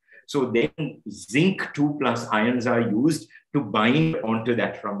negative. So then zinc 2+ ions are used to bind onto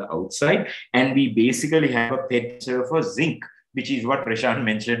that from the outside. And we basically have a PET sensor for zinc, which is what Reshan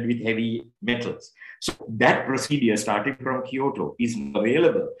mentioned with heavy metals. So that procedure, starting from Kyoto, is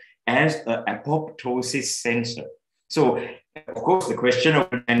available as an apoptosis sensor. So, of course, the question of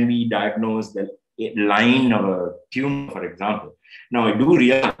can we diagnose the line of a tumor, for example. Now, I do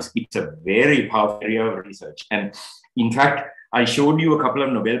realize it's a very powerful area of research. And in fact, I showed you a couple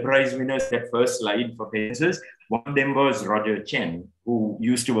of Nobel Prize winners, that first slide for patients. One of them was Roger Chen, who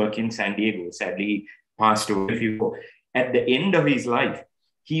used to work in San Diego. Sadly, he passed away a few years ago. At the end of his life,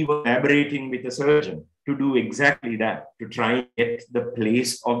 he was collaborating with a surgeon to do exactly that, to try and get the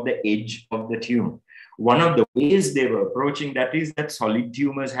place of the edge of the tumor. One of the ways they were approaching that is that solid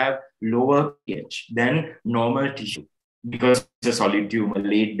tumors have lower pH than normal tissue, because it's a solid tumor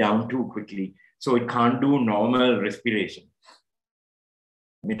laid down too quickly. So it can't do normal respiration.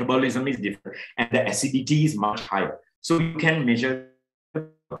 Metabolism is different and the acidity is much higher. So you can measure.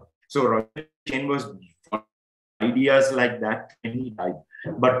 So Roger Chen was ideas like that when he died.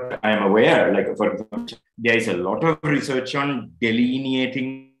 But I am aware, like for example, there is a lot of research on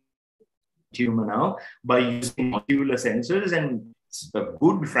delineating tumor now by using molecular sensors, and a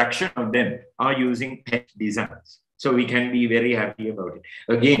good fraction of them are using PET designs. So we can be very happy about it.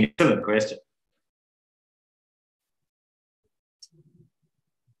 Again, excellent question.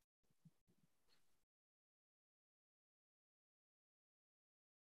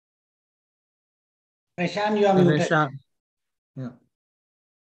 Reshan, you are muted. Reshan. Yeah.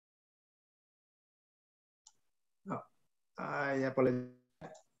 Oh, I apologize.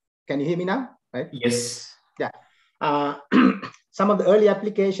 Can you hear me now? Right? Yes. Yeah. Some of the early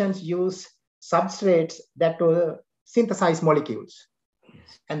applications use substrates that synthesize molecules.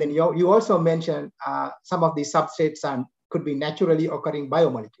 And then you also mentioned some of these substrates could be naturally occurring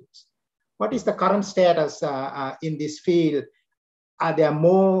biomolecules. What is the current status in this field? Are there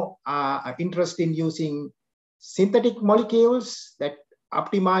more interest in using synthetic molecules that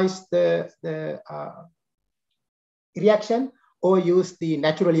optimize the reaction, or use the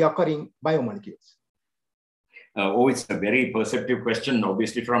naturally occurring biomolecules? It's a very perceptive question,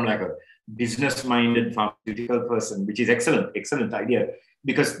 obviously from like a business-minded pharmaceutical person, which is excellent idea,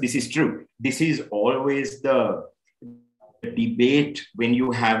 because this is true. This is always the debate when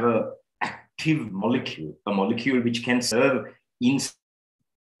you have an active molecule, a molecule which can serve in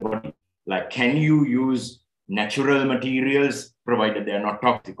the body. Like, can you use natural materials, provided they are not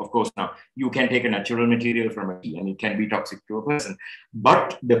toxic? Of course, now you can take a natural material from a tree and it can be toxic to a person.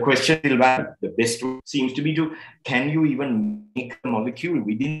 But the question is valid. The best seems to be can you even make a molecule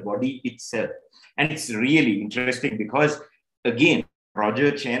within the body itself? And it's really interesting because, again,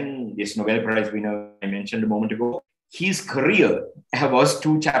 Roger Chen, this Nobel Prize winner I mentioned a moment ago, his career was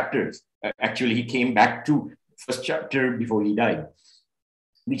 2 chapters. Actually, he came back to first chapter before he died,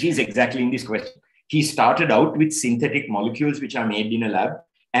 which is exactly in this question. He started out with synthetic molecules which are made in a lab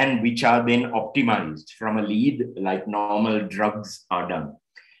and which are then optimized from a lead like normal drugs are done.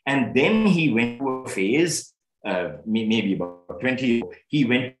 And then he went to a phase, maybe about 20 years, he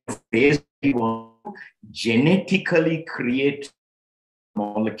went to a phase he wanted to genetically create a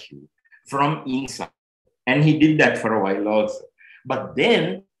molecule from inside. And he did that for a while also. But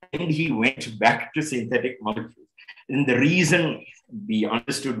then he went back to synthetic molecules. And the reason we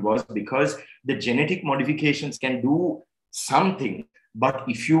understood was because the genetic modifications can do something, but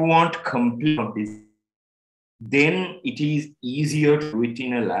if you want complete of this, then it is easier to do it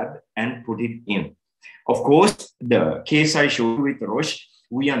in a lab and put it in. Of course, the case I showed with Roche,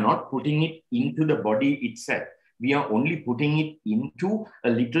 we are not putting it into the body itself. We are only putting it into a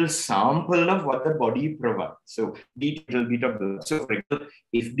little sample of what the body provides. So, a little bit of blood. So, for example,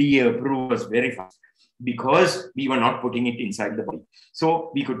 FDA approval was very fast because we were not putting it inside the body.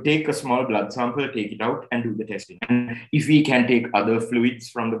 So, we could take a small blood sample, take it out, and do the testing. And if we can take other fluids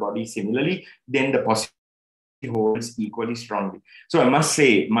from the body similarly, then the possibility holds equally strongly. So, I must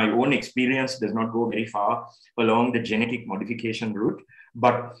say, my own experience does not go very far along the genetic modification route,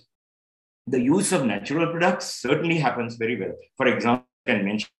 but the use of natural products certainly happens very well. For example, I can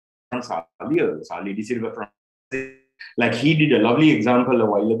mention Sali Silva from, like he did a lovely example a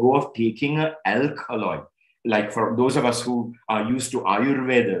while ago of taking an alkaloid. Like for those of us who are used to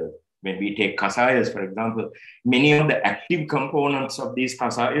Ayurveda, when we take kasayas, for example, many of the active components of these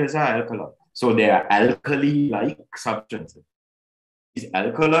kasayas are alkaloid. So they are alkali-like substances. These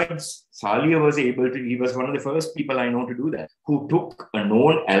alkaloids, Salia was able to, he was one of the first people I know to do that, who took a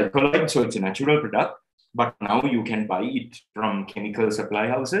known alkaloid, so it's a natural product, but now you can buy it from chemical supply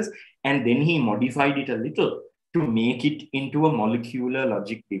houses, and then he modified it a little to make it into a molecular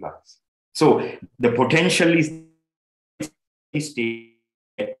logic device. So the potential is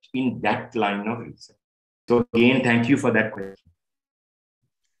in that line of research. So again, thank you for that question.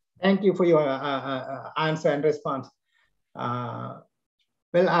 Thank you for your answer and response.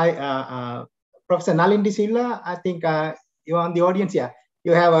 Well, Professor Nalin de Silva, I think you're on the audience here.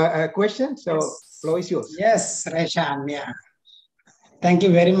 You have a question, so yes. Floor is yours. Yes, Reshan, yeah. Thank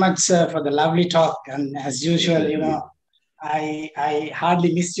you very much for the lovely talk. And as usual, you know, I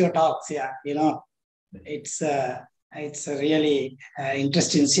hardly miss your talks, yeah. You know, it's really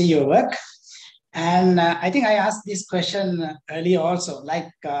interesting to see your work. And I think I asked this question earlier also, like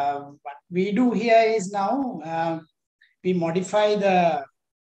what we do here is now, we modify the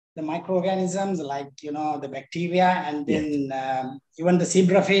microorganisms like, you know, the bacteria, and then even the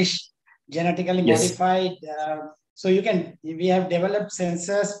zebrafish genetically modified. So we have developed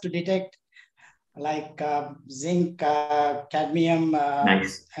sensors to detect like zinc, cadmium,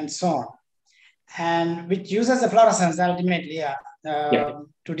 and so on. And which uses the fluorescence ultimately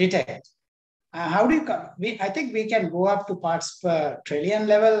to detect. How do you, I think we can go up to parts per trillion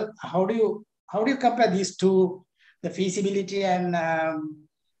level. How do you compare these two, the feasibility and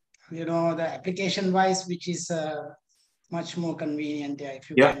you know, the application wise, which is much more convenient if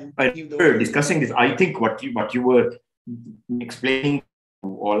you can give those. Discussing this, I think what you were explaining to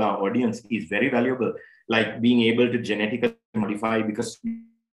all our audience is very valuable, like being able to genetically modify, because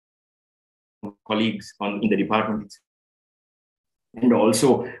colleagues in the department, and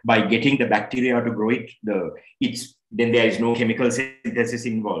also by getting the bacteria to grow it, then there is no chemical synthesis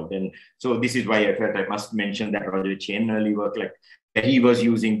involved. And so this is why I felt I must mention that Roger Chen early work, like he was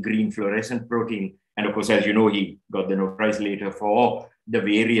using green fluorescent protein. And of course, as you know, he got the Nobel Prize later for the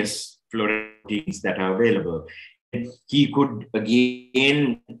various fluorescent proteins that are available. He could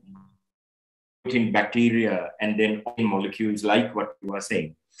again put in bacteria and then in molecules like what you are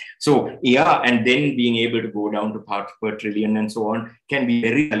saying. So and then being able to go down to parts per trillion and so on can be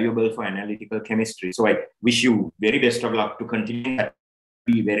very valuable for analytical chemistry. So I wish you very best of luck to continue that.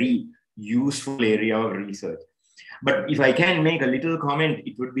 Be very useful area of research. But if I can make a little comment,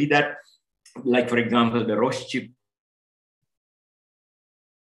 it would be that, like for example, the Roche chip,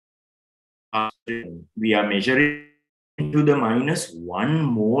 we are measuring to the -1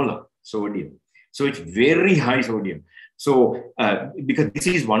 molar sodium. So it's very high sodium. So because this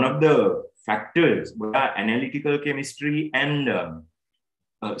is one of the factors where analytical chemistry and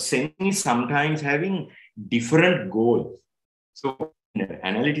semi sometimes having different goals. So in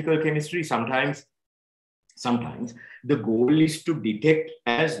analytical chemistry, sometimes the goal is to detect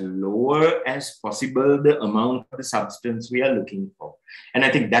as lower as possible the amount of the substance we are looking for. And I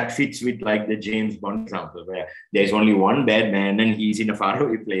think that fits with like the James Bond example, where there's only one bad man and he's in a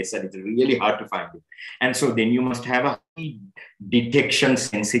faraway place and it's really hard to find him. And so then you must have a high detection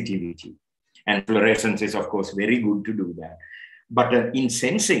sensitivity. And fluorescence is, of course, very good to do that. But in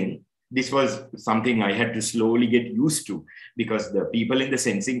sensing, this was something I had to slowly get used to, because the people in the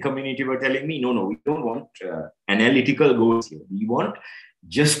sensing community were telling me, no, we don't want analytical goals here. We want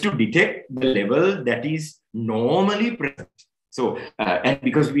just to detect the level that is normally present. So, and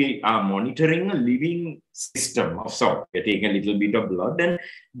because we are monitoring a living system of sort, we're taking a little bit of blood, and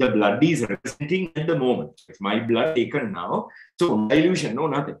the blood is representing at the moment. If my blood taken now, so dilution, no,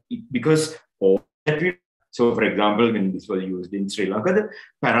 nothing. Because all that we, so for example, when this was used in Sri Lanka, the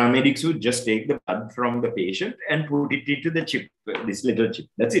paramedics would just take the blood from the patient and put it into the chip, this little chip.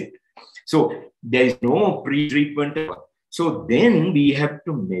 That's it. So there is no pre-treatment. So then we have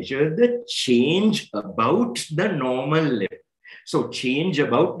to measure the change about the normal level. So change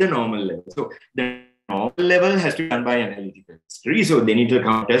about the normal level. So the normal level has to be done by analytical history. So then it will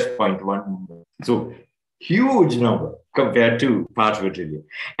count as 0.1. So huge number compared to parts per trillion.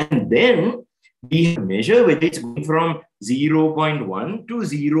 And then we measure whether it's going from 0.1 to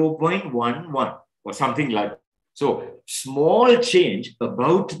 0.11 or something like that. So small change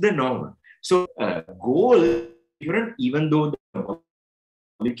about the normal. So goal is different, even though the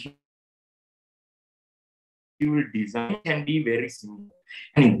molecule design can be very similar.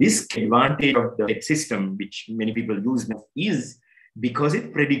 And in this advantage of the system, which many people use now, is because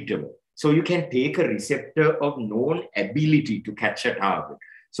it's predictable. So you can take a receptor of known ability to catch a target.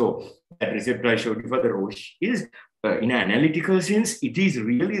 So that receptor I showed you for the Roche is, in an analytical sense, it is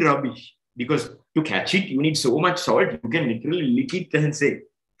really rubbish, because to catch it, you need so much salt, you can literally lick it and say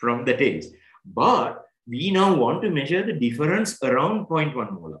from the taste. But we now want to measure the difference around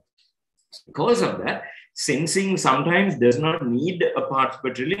 0.1 molar. Because of that, sensing sometimes does not need a parts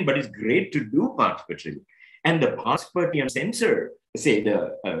per trillion, but it's great to do parts per trillion. And the parts per trillion sensor, say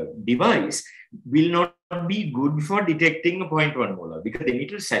the device, will not be good for detecting a 0.1 molar, because they need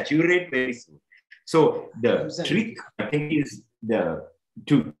to saturate very soon. So the trick, I think, is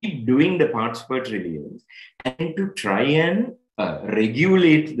to keep doing the parts per trillion and to try and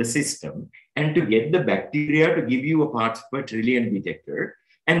regulate the system and to get the bacteria to give you a parts per trillion detector.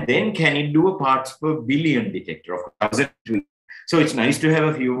 And then can it do a parts per billion detector of 1,000? So it's nice to have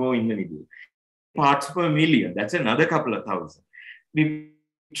a few more in the middle. Parts per million, that's another couple of thousand. We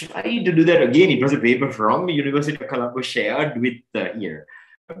tried to do that again. It was a paper from the University of Colombo shared with here.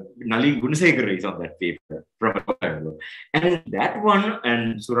 Nalin is on that paper from Colombo. And that one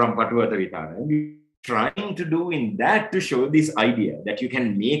and Suram Patuvatavitana, we trying to do in that to show this idea that you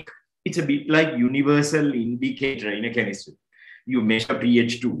can make, it's a bit like universal indicator in a chemistry. You measure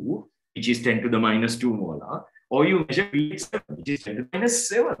pH 2, which is 10 to the minus 2 molar, or you measure pH 7, which is 10 to the minus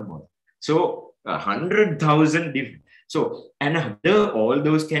 7 molar. So 100,000 different. So, and all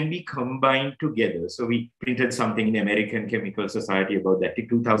those can be combined together. So we printed something in the American Chemical Society about that in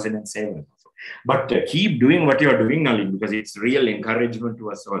 2007. But keep doing what you're doing, Nalin, because it's real encouragement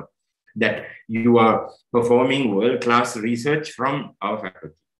to us all that you are performing world-class research from our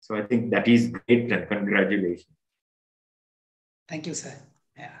faculty. So I think that is great, and congratulations. Thank you, sir.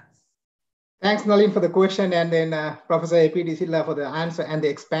 Yeah. Thanks, Nalin, for the question, and then Professor A.P. Silva for the answer and the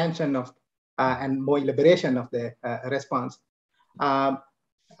expansion of and more elaboration of the response. I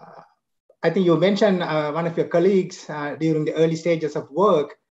think you mentioned one of your colleagues during the early stages of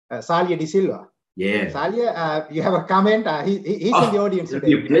work, Salia de Silva. Yeah. Salia, you have a comment? He's in the audience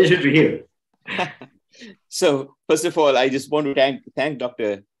today. It's a pleasure to hear. So first of all, I just want to thank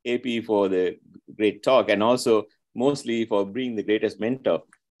Dr. AP for the great talk, and also mostly for being the greatest mentor.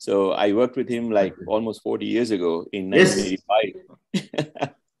 So I worked with him like almost 40 years ago in 1985.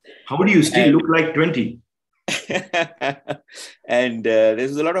 How do you still look like 20? And this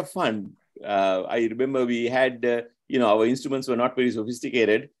was a lot of fun. I remember we had, our instruments were not very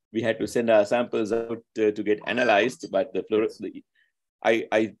sophisticated. We had to send our samples out to get analyzed, but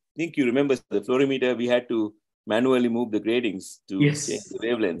I think you remember the fluorimeter, we had to manually move the gratings to change the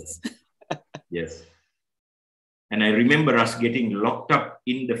wavelengths. Yes. And I remember us getting locked up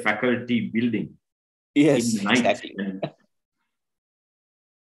in the faculty building. Yes, in the night. exactly.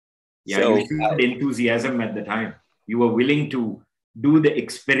 Yeah, so, you showed enthusiasm at the time. You were willing to do the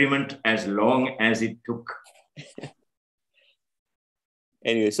experiment as long as it took.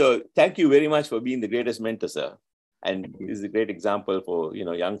 Anyway, so thank you very much for being the greatest mentor, sir. And this is a great example for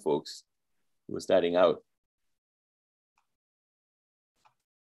young folks who are starting out.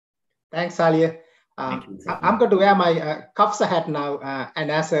 Thanks, Salia. I'm going to wear my CUFSAA hat now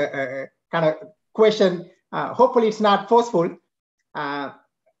and ask a kind of question. Hopefully, it's not forceful.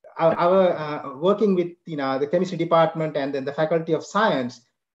 Our working with the chemistry department and then the faculty of science,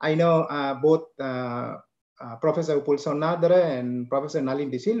 I know both Professor Upul Sonnadara and Professor Nalin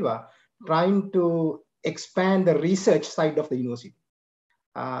de Silva trying to expand the research side of the university.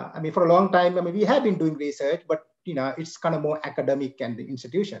 I mean, for a long time, I mean, we have been doing research, but it's kind of more academic and the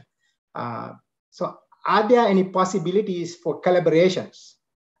institution. So are there any possibilities for collaborations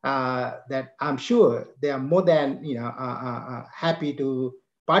that I'm sure they are more than happy to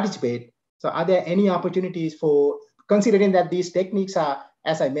participate? So are there any opportunities for, considering that these techniques are,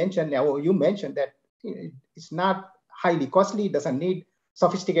 as I mentioned, or you mentioned, that it's not highly costly, doesn't need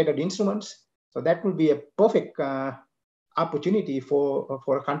sophisticated instruments. So that would be a perfect opportunity for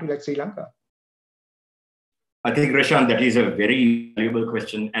a country like Sri Lanka. I think, Reshan, that is a very valuable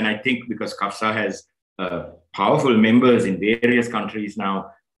question. And I think because CUFSAA has powerful members in various countries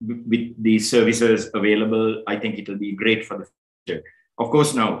now with these services available, I think it will be great for the future. Of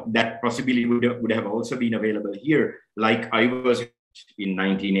course, now that possibility would have also been available here, like I was in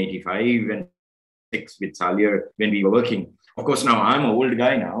 1985 and with Salier when we were working. Of course, now I'm an old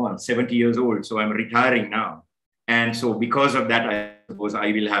guy now, I'm 70 years old, so I'm retiring now. And so because of that, I suppose I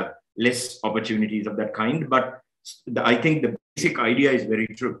will have less opportunities of that kind. But I think the basic idea is very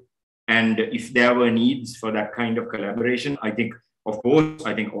true. And if there were needs for that kind of collaboration, I think, of course,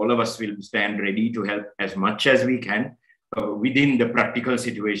 I think all of us will stand ready to help as much as we can within the practical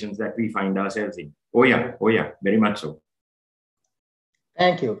situations that we find ourselves in. Oh yeah, very much so.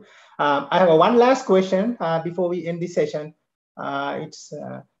 Thank you. I have one last question before we end this session. It's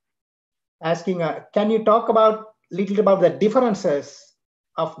asking, can you talk about little about the differences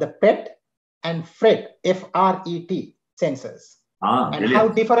of the PET and FRET, F-R-E-T sensors, and brilliant. how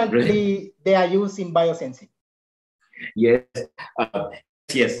differently Brilliant. they are used in biosensing? Yes,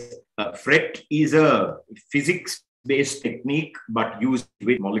 yes. FRET is a physics-based technique, but used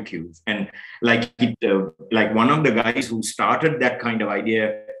with molecules. And like one of the guys who started that kind of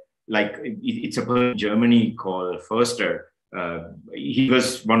idea, like it's a person in Germany called Forster. He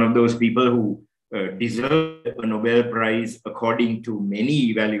was one of those people who deserved a Nobel Prize according to many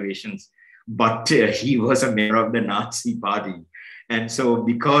evaluations, but he was a member of the Nazi party. And so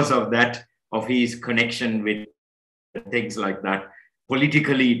because of that, of his connection with things like that,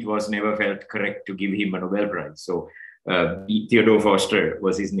 politically, it was never felt correct to give him a Nobel Prize. So Theodore Forster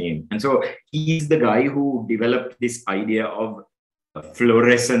was his name. And so he's the guy who developed this idea of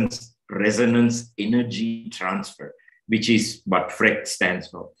fluorescence resonance energy transfer, which is what FRET stands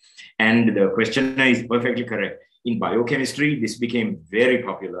for. And the questioner is perfectly correct. In biochemistry, this became very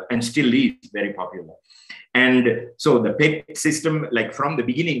popular and still is very popular. And so the PET system, like from the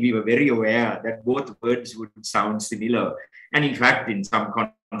beginning, we were very aware that both words would sound similar. And in fact, in some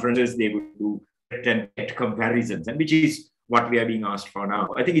conferences, they would do PET and PET comparisons, and which is what we are being asked for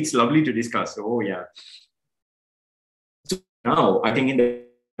now. I think it's lovely to discuss. Oh, yeah. So now, I think in the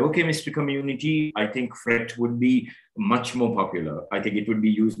biochemistry community, I think FRET would be much more popular. I think it would be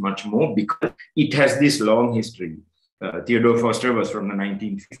used much more because it has this long history. Theodore Forster was from the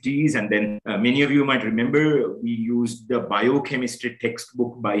 1950s. And then many of you might remember we used the biochemistry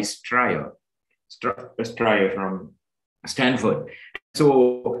textbook by Stryer from Stanford.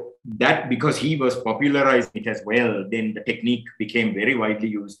 So that, because he was popularizing it as well, then the technique became very widely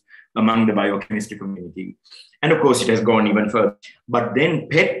used among the biochemistry community. And of course, it has gone even further. But then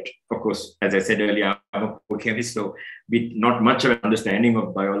PET, of course, as I said earlier, I'm a chemist, so with not much of an understanding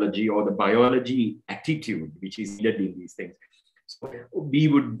of biology or the biology attitude, which is needed in these things. So we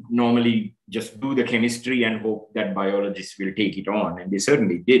would normally just do the chemistry and hope that biologists will take it on. And they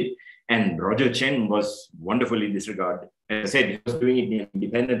certainly did. And Roger Chen was wonderful in this regard. As I said, he was doing it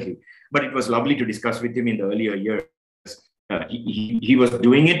independently. But it was lovely to discuss with him in the earlier years. He was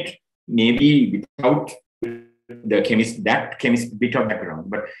doing it maybe without the chemist bit of background,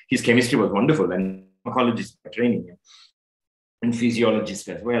 but his chemistry was wonderful, and oncologist by training and physiologist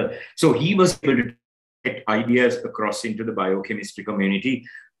as well. So he was able to get ideas across into the biochemistry community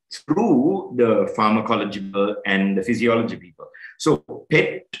through the pharmacology and the physiology people. So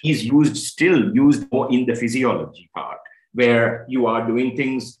PET is still used more in the physiology part, where you are doing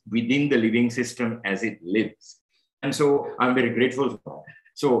things within the living system as it lives. And so I'm very grateful for that.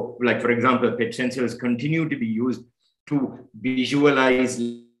 So, like, for example, PET sensors continue to be used to visualize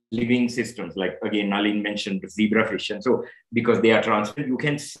living systems. Like, again, Nalin mentioned zebrafish. And so, because they are transparent, you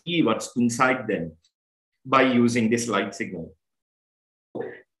can see what's inside them by using this light signal.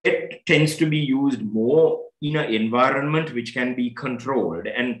 It tends to be used more in an environment which can be controlled.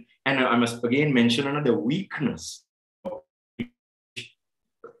 And I must again mention another weakness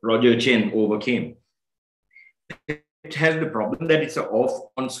Roger Chen overcame. It has the problem that it's an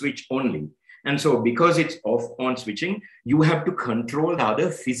off-on switch only. And so because it's off-on switching, you have to control the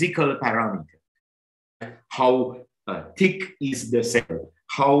other physical parameter. How thick is the cell?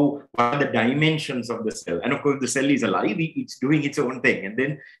 what are the dimensions of the cell. And of course, the cell is alive, it's doing its own thing. And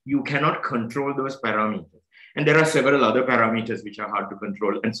then you cannot control those parameters. And there are several other parameters which are hard to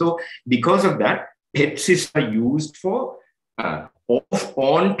control. And so because of that, PET systems are used for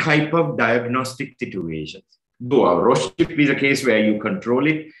off-on type of diagnostic situations. Though a Roche chip is a case where you control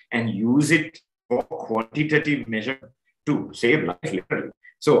it and use it for quantitative measure to save life, literally.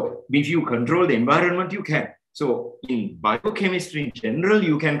 So if you control the environment, you can. So in biochemistry in general,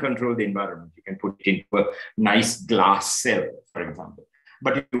 you can control the environment. You can put it into a nice glass cell, for example.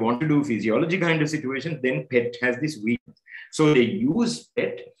 But if you want to do physiology kind of situations, then PET has this weakness. So they use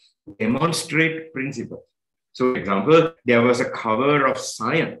PET to demonstrate principles. So for example, there was a cover of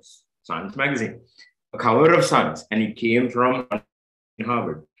Science magazine, a cover of Science, and it came from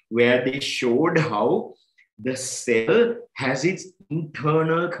Harvard, where they showed how the cell has its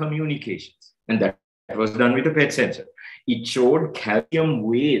internal communications. And that was done with a PET sensor. It showed calcium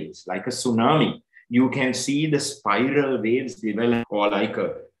waves like a tsunami. You can see the spiral waves develop, or like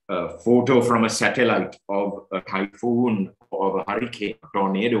a photo from a satellite of a typhoon or a hurricane, a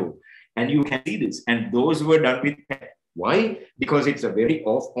tornado. And you can see this. And those were done with PET. Why? Because it's a very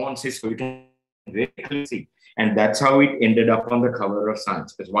off-on system. You can very clearly see. And that's how it ended up on the cover of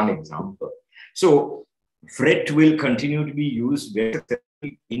Science, as one example. So FRET will continue to be used very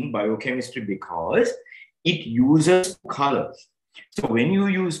successfully in biochemistry because it uses colors. So when you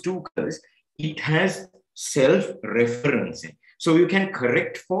use two colors, it has self-referencing. So you can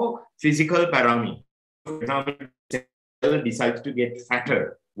correct for physical parameters. For example, the cell decides to get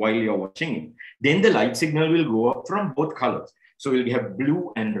fatter while you're watching it. Then the light signal will go up from both colors. So you'll have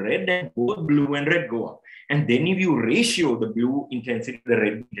blue and red, and both blue and red go up. And then if you ratio the blue intensity to the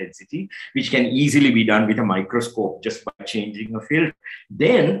red intensity, which can easily be done with a microscope just by changing a filter,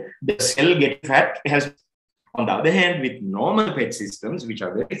 then the cell gets fat. On the other hand, with normal PET systems, which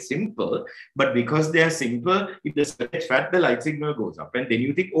are very simple, but because they are simple, if the cell gets fat, the light signal goes up. And then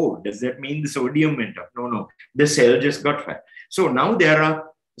you think, oh, does that mean the sodium went up? No, the cell just got fat. So now there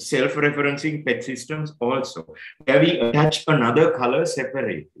are self-referencing PET systems also, where we attach another color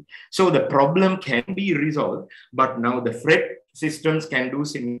separately. So the problem can be resolved, but now the FRET systems can do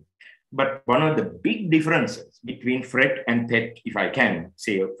similar. But one of the big differences between FRET and PET, if I can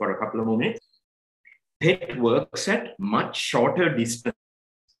say for a couple of minutes, PET works at much shorter distance.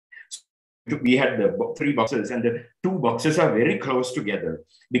 So we had the 3 boxes, and the 2 boxes are very close together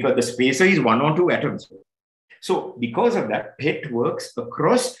because the spacer is 1 or 2 atoms. So because of that, PET works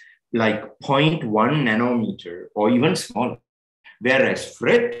across like 0.1 nanometer or even smaller, whereas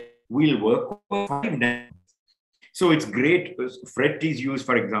FRET will work over 5 nanometers. So it's great. FRET is used,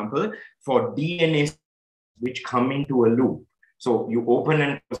 for example, for DNA which come into a loop. So you open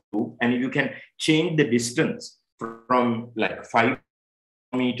and close the loop, and you can change the distance from like 5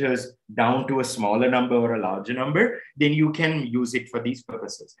 meters down to a smaller number or a larger number, then you can use it for these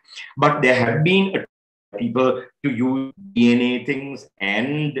purposes. But there have been people to use DNA things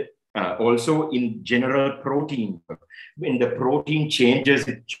and also in general protein. When the protein changes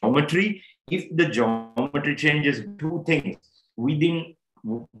its geometry, if the geometry changes 2 things within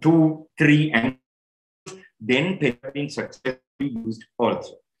 2-3 angles, then PET has been successfully used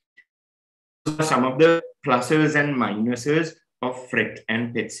also. Those are some of the pluses and minuses of FRET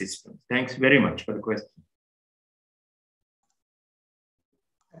and PET systems. Thanks very much for the question.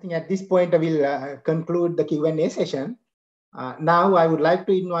 I think at this point, I will conclude the Q&A session. Now, I would like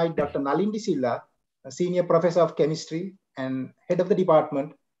to invite Dr. Nalin Silva, a Senior Professor of Chemistry and Head of the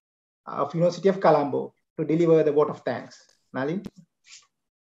Department of University of Colombo, to deliver the vote of thanks. Nalin?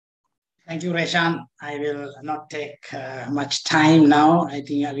 Thank you, Reshan. I will not take much time now. I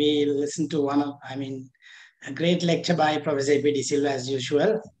think we will listen to a great lecture by Professor A.P. Silva as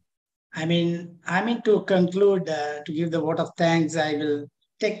usual. To conclude, to give the vote of thanks, I will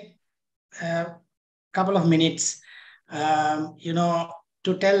take a couple of minutes,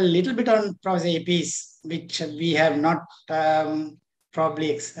 to tell a little bit on Professor A.P.'s, which we have not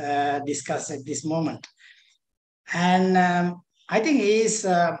probably discussed at this moment. And I think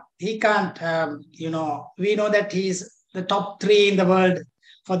he can't, we know that he's the top 3 in the world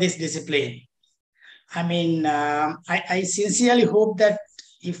for this discipline. I sincerely hope that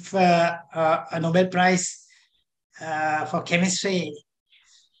if a Nobel Prize for chemistry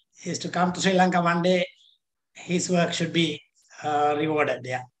is to come to Sri Lanka one day, his work should be rewarded.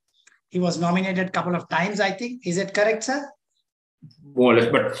 Yeah, he was nominated a couple of times, I think. Is it correct, sir? More or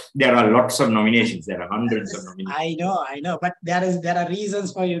less, but there are lots of nominations. There are hundreds of nominations. I know, but there are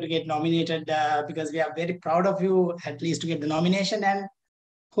reasons for you to get nominated because we are very proud of you, at least to get the nomination, and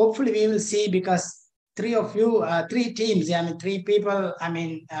hopefully we will see, because three of you, three teams. Yeah, I mean, three people. I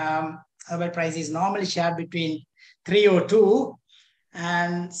mean, Nobel Prize is normally shared between 3 or 2,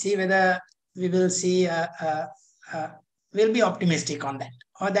 and see whether we will see. We'll be optimistic on that.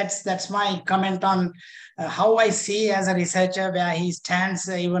 Or that's my comment on how I see as a researcher where he stands.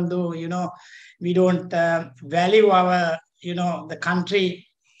 Even though we don't value our the country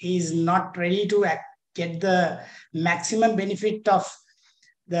is not ready to get the maximum benefit of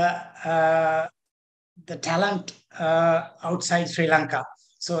the talent outside Sri Lanka.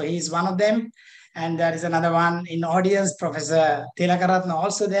 So he's one of them. And there is another one in audience, Professor Tilakaratna,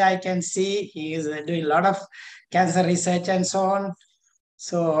 also there I can see. He is doing a lot of cancer research and so on.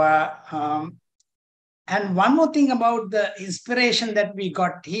 So, and one more thing about the inspiration that we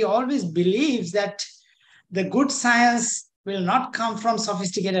got, he always believes that the good science will not come from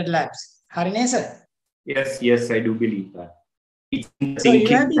sophisticated labs. Harine sir? Yes, I do believe that. So you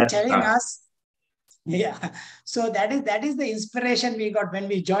have been telling us, yeah. So that is the inspiration we got when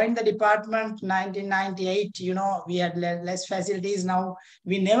we joined the department 1998. We had less facilities. Now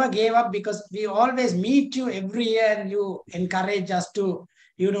we never gave up because we always meet you every year and you encourage us to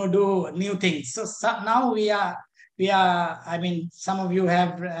do new things. So now we are. I mean, some of you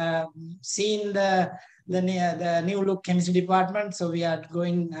have seen the new look chemistry department. So we are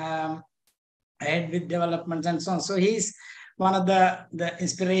going ahead with developments and so on. So he's one of the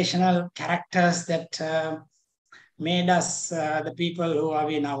inspirational characters that made us the people who are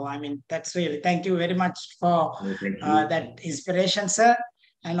we now. I mean, that's really, thank you very much for that inspiration, sir.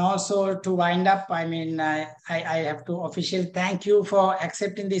 And also to wind up, I mean, I have to officially thank you for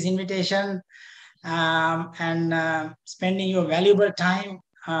accepting this invitation and spending your valuable time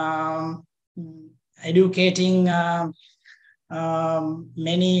educating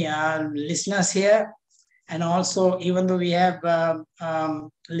many listeners here. And also, even though we have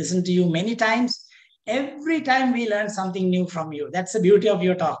listened to you many times, every time we learn something new from you. That's the beauty of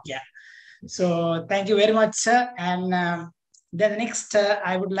your talk. Yeah. So thank you very much, sir. And then next,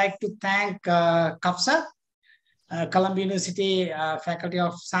 I would like to thank CUFSAA, Colombo University Faculty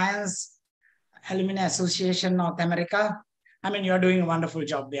of Science, Alumni Association North America. I mean, you're doing a wonderful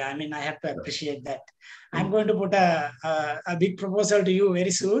job there. I mean, I have to appreciate that. I'm going to put a big proposal to you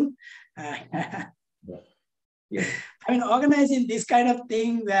very soon. Yeah. I mean, organizing this kind of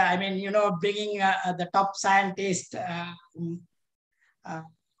thing, I mean, bringing the top scientist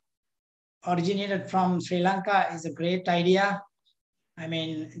originated from Sri Lanka is a great idea. I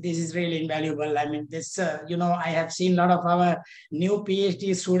mean, this is really invaluable. I mean, this, I have seen a lot of our new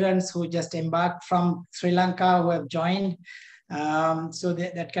PhD students who just embarked from Sri Lanka who have joined. So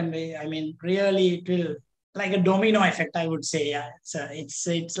that can be, I mean, really, it will like a domino effect, I would say. Yeah,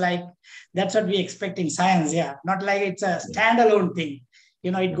 it's like that's what we expect in science. Yeah, not like it's a standalone thing.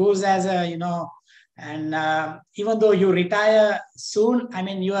 It goes as a and even though you retire soon, I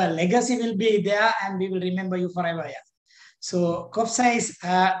mean, your legacy will be there, and we will remember you forever. Yeah. So CUFSAA is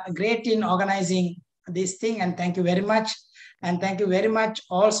great in organizing this thing, and thank you very much. And thank you very much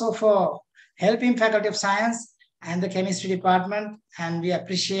also for helping Faculty of Science and the Chemistry Department, and we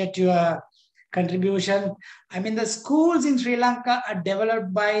appreciate your contribution. I mean, the schools in Sri Lanka are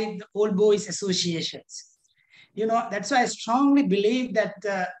developed by the old boys associations. That's why I strongly believe that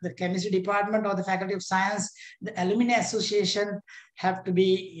the Chemistry Department or the Faculty of Science, the Alumni Association have to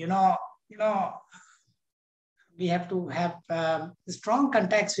be, we have to have strong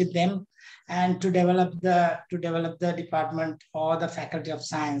contacts with them and to develop the department or the Faculty of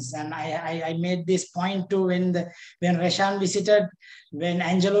Science. And I made this point too when Reshan visited, when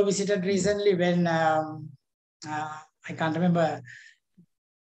Angelo visited recently, when I can't remember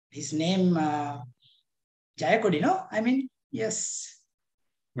his name, Jayakodi, no? I mean, yes.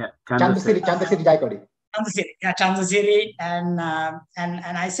 Yeah, Chandasiri Jayakodi. Chandasiri, and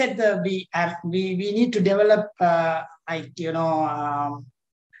I said we need to develop the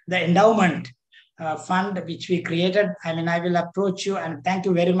endowment fund which we created. I mean, I will approach you, and thank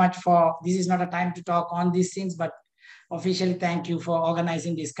you very much for, this is not a time to talk on these things, but officially thank you for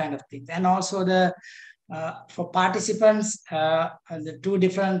organizing these kind of things. And also for participants, the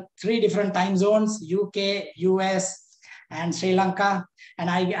three different time zones, UK, US, and Sri Lanka. And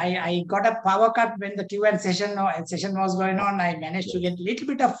I got a power cut when the Q&A session was going on. I managed to get a little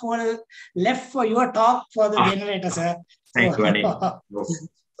bit of fuel left for your talk for the generator, sir. Thank you, Anil.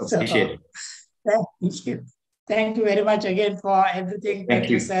 Appreciate it. Thank you very much again for everything. Thank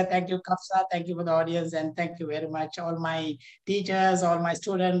you, sir. Thank you, CUFSAA. Thank you for the audience. And thank you very much, all my teachers, all my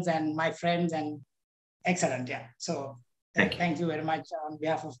students, and my friends. And excellent. Yeah. So thank you very much. On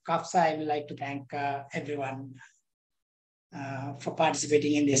behalf of CUFSAA, I would like to thank everyone for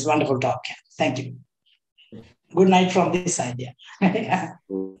participating in this wonderful talk. Thank you. good night from this side. Yeah.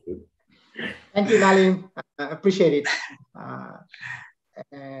 Thank you, Nalin. Appreciate it.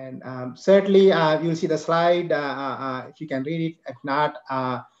 And certainly, you'll see the slide if you can read it. If not,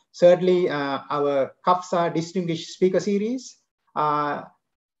 certainly our CUFSAA Distinguished Speaker Series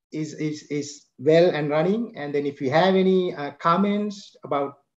is well and running. And then if you have any comments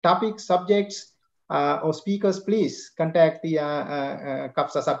about topics, subjects, or speakers, please contact the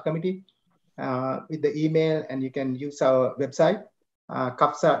CUFSAA subcommittee with the email, and you can use our website,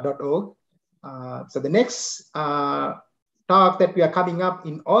 cufsaa.org. So the next talk that we are coming up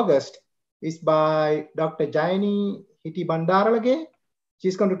in August is by Dr. Jayani Hiti Bandaralage.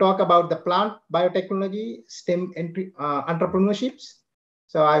 She's going to talk about the plant biotechnology, STEM entrepreneurships.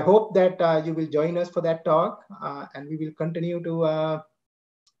 So I hope that you will join us for that talk, and we will continue to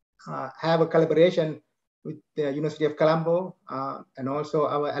have a collaboration with the University of Colombo and also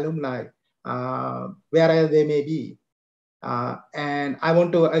our alumni, wherever they may be. And I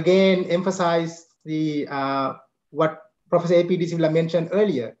want to again emphasize the what Professor A.P. De Silva mentioned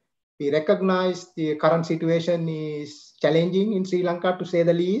earlier. We recognize the current situation is challenging in Sri Lanka, to say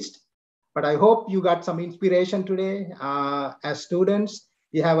the least. But I hope you got some inspiration today. As students,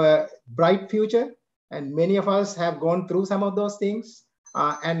 you have a bright future, and many of us have gone through some of those things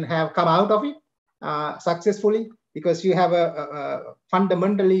and have come out of it successfully, because you have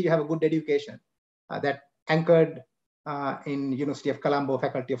fundamentally you have a good education that anchored in University of Colombo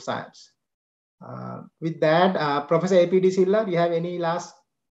Faculty of Science. With that, Professor A.P. De Silva, do you have any last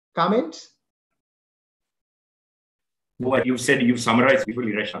comments? What you said, you summarized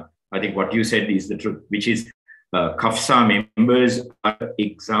beautifully, Reshan. I think what you said is the truth, which is CUFSAA members are an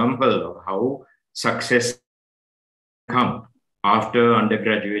example of how success come after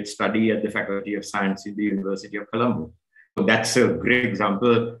undergraduate study at the Faculty of Science in the University of Colombo. So that's a great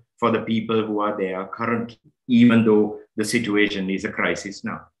example for the people who are there currently, even though the situation is a crisis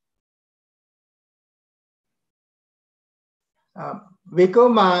now.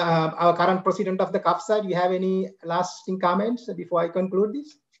 Vikram, our current president of the CUFSAA, do you have any lasting comments before I conclude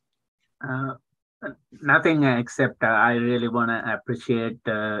this? Nothing except I really want to appreciate,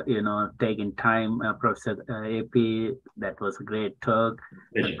 taking time, Professor AP. That was a great talk.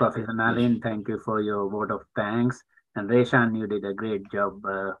 Professor Nalin, thank you for your vote of thanks. And Reshan, you did a great job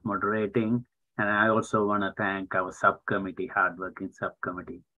moderating. And I also want to thank our subcommittee, hardworking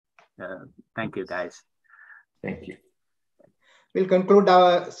subcommittee. Thank you, guys. Thank you. We'll conclude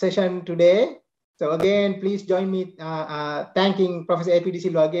our session today. So again, please join me thanking Professor A.P. De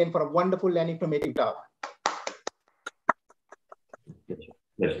Silva again for a wonderful and informative talk.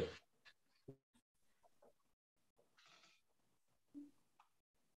 Yes.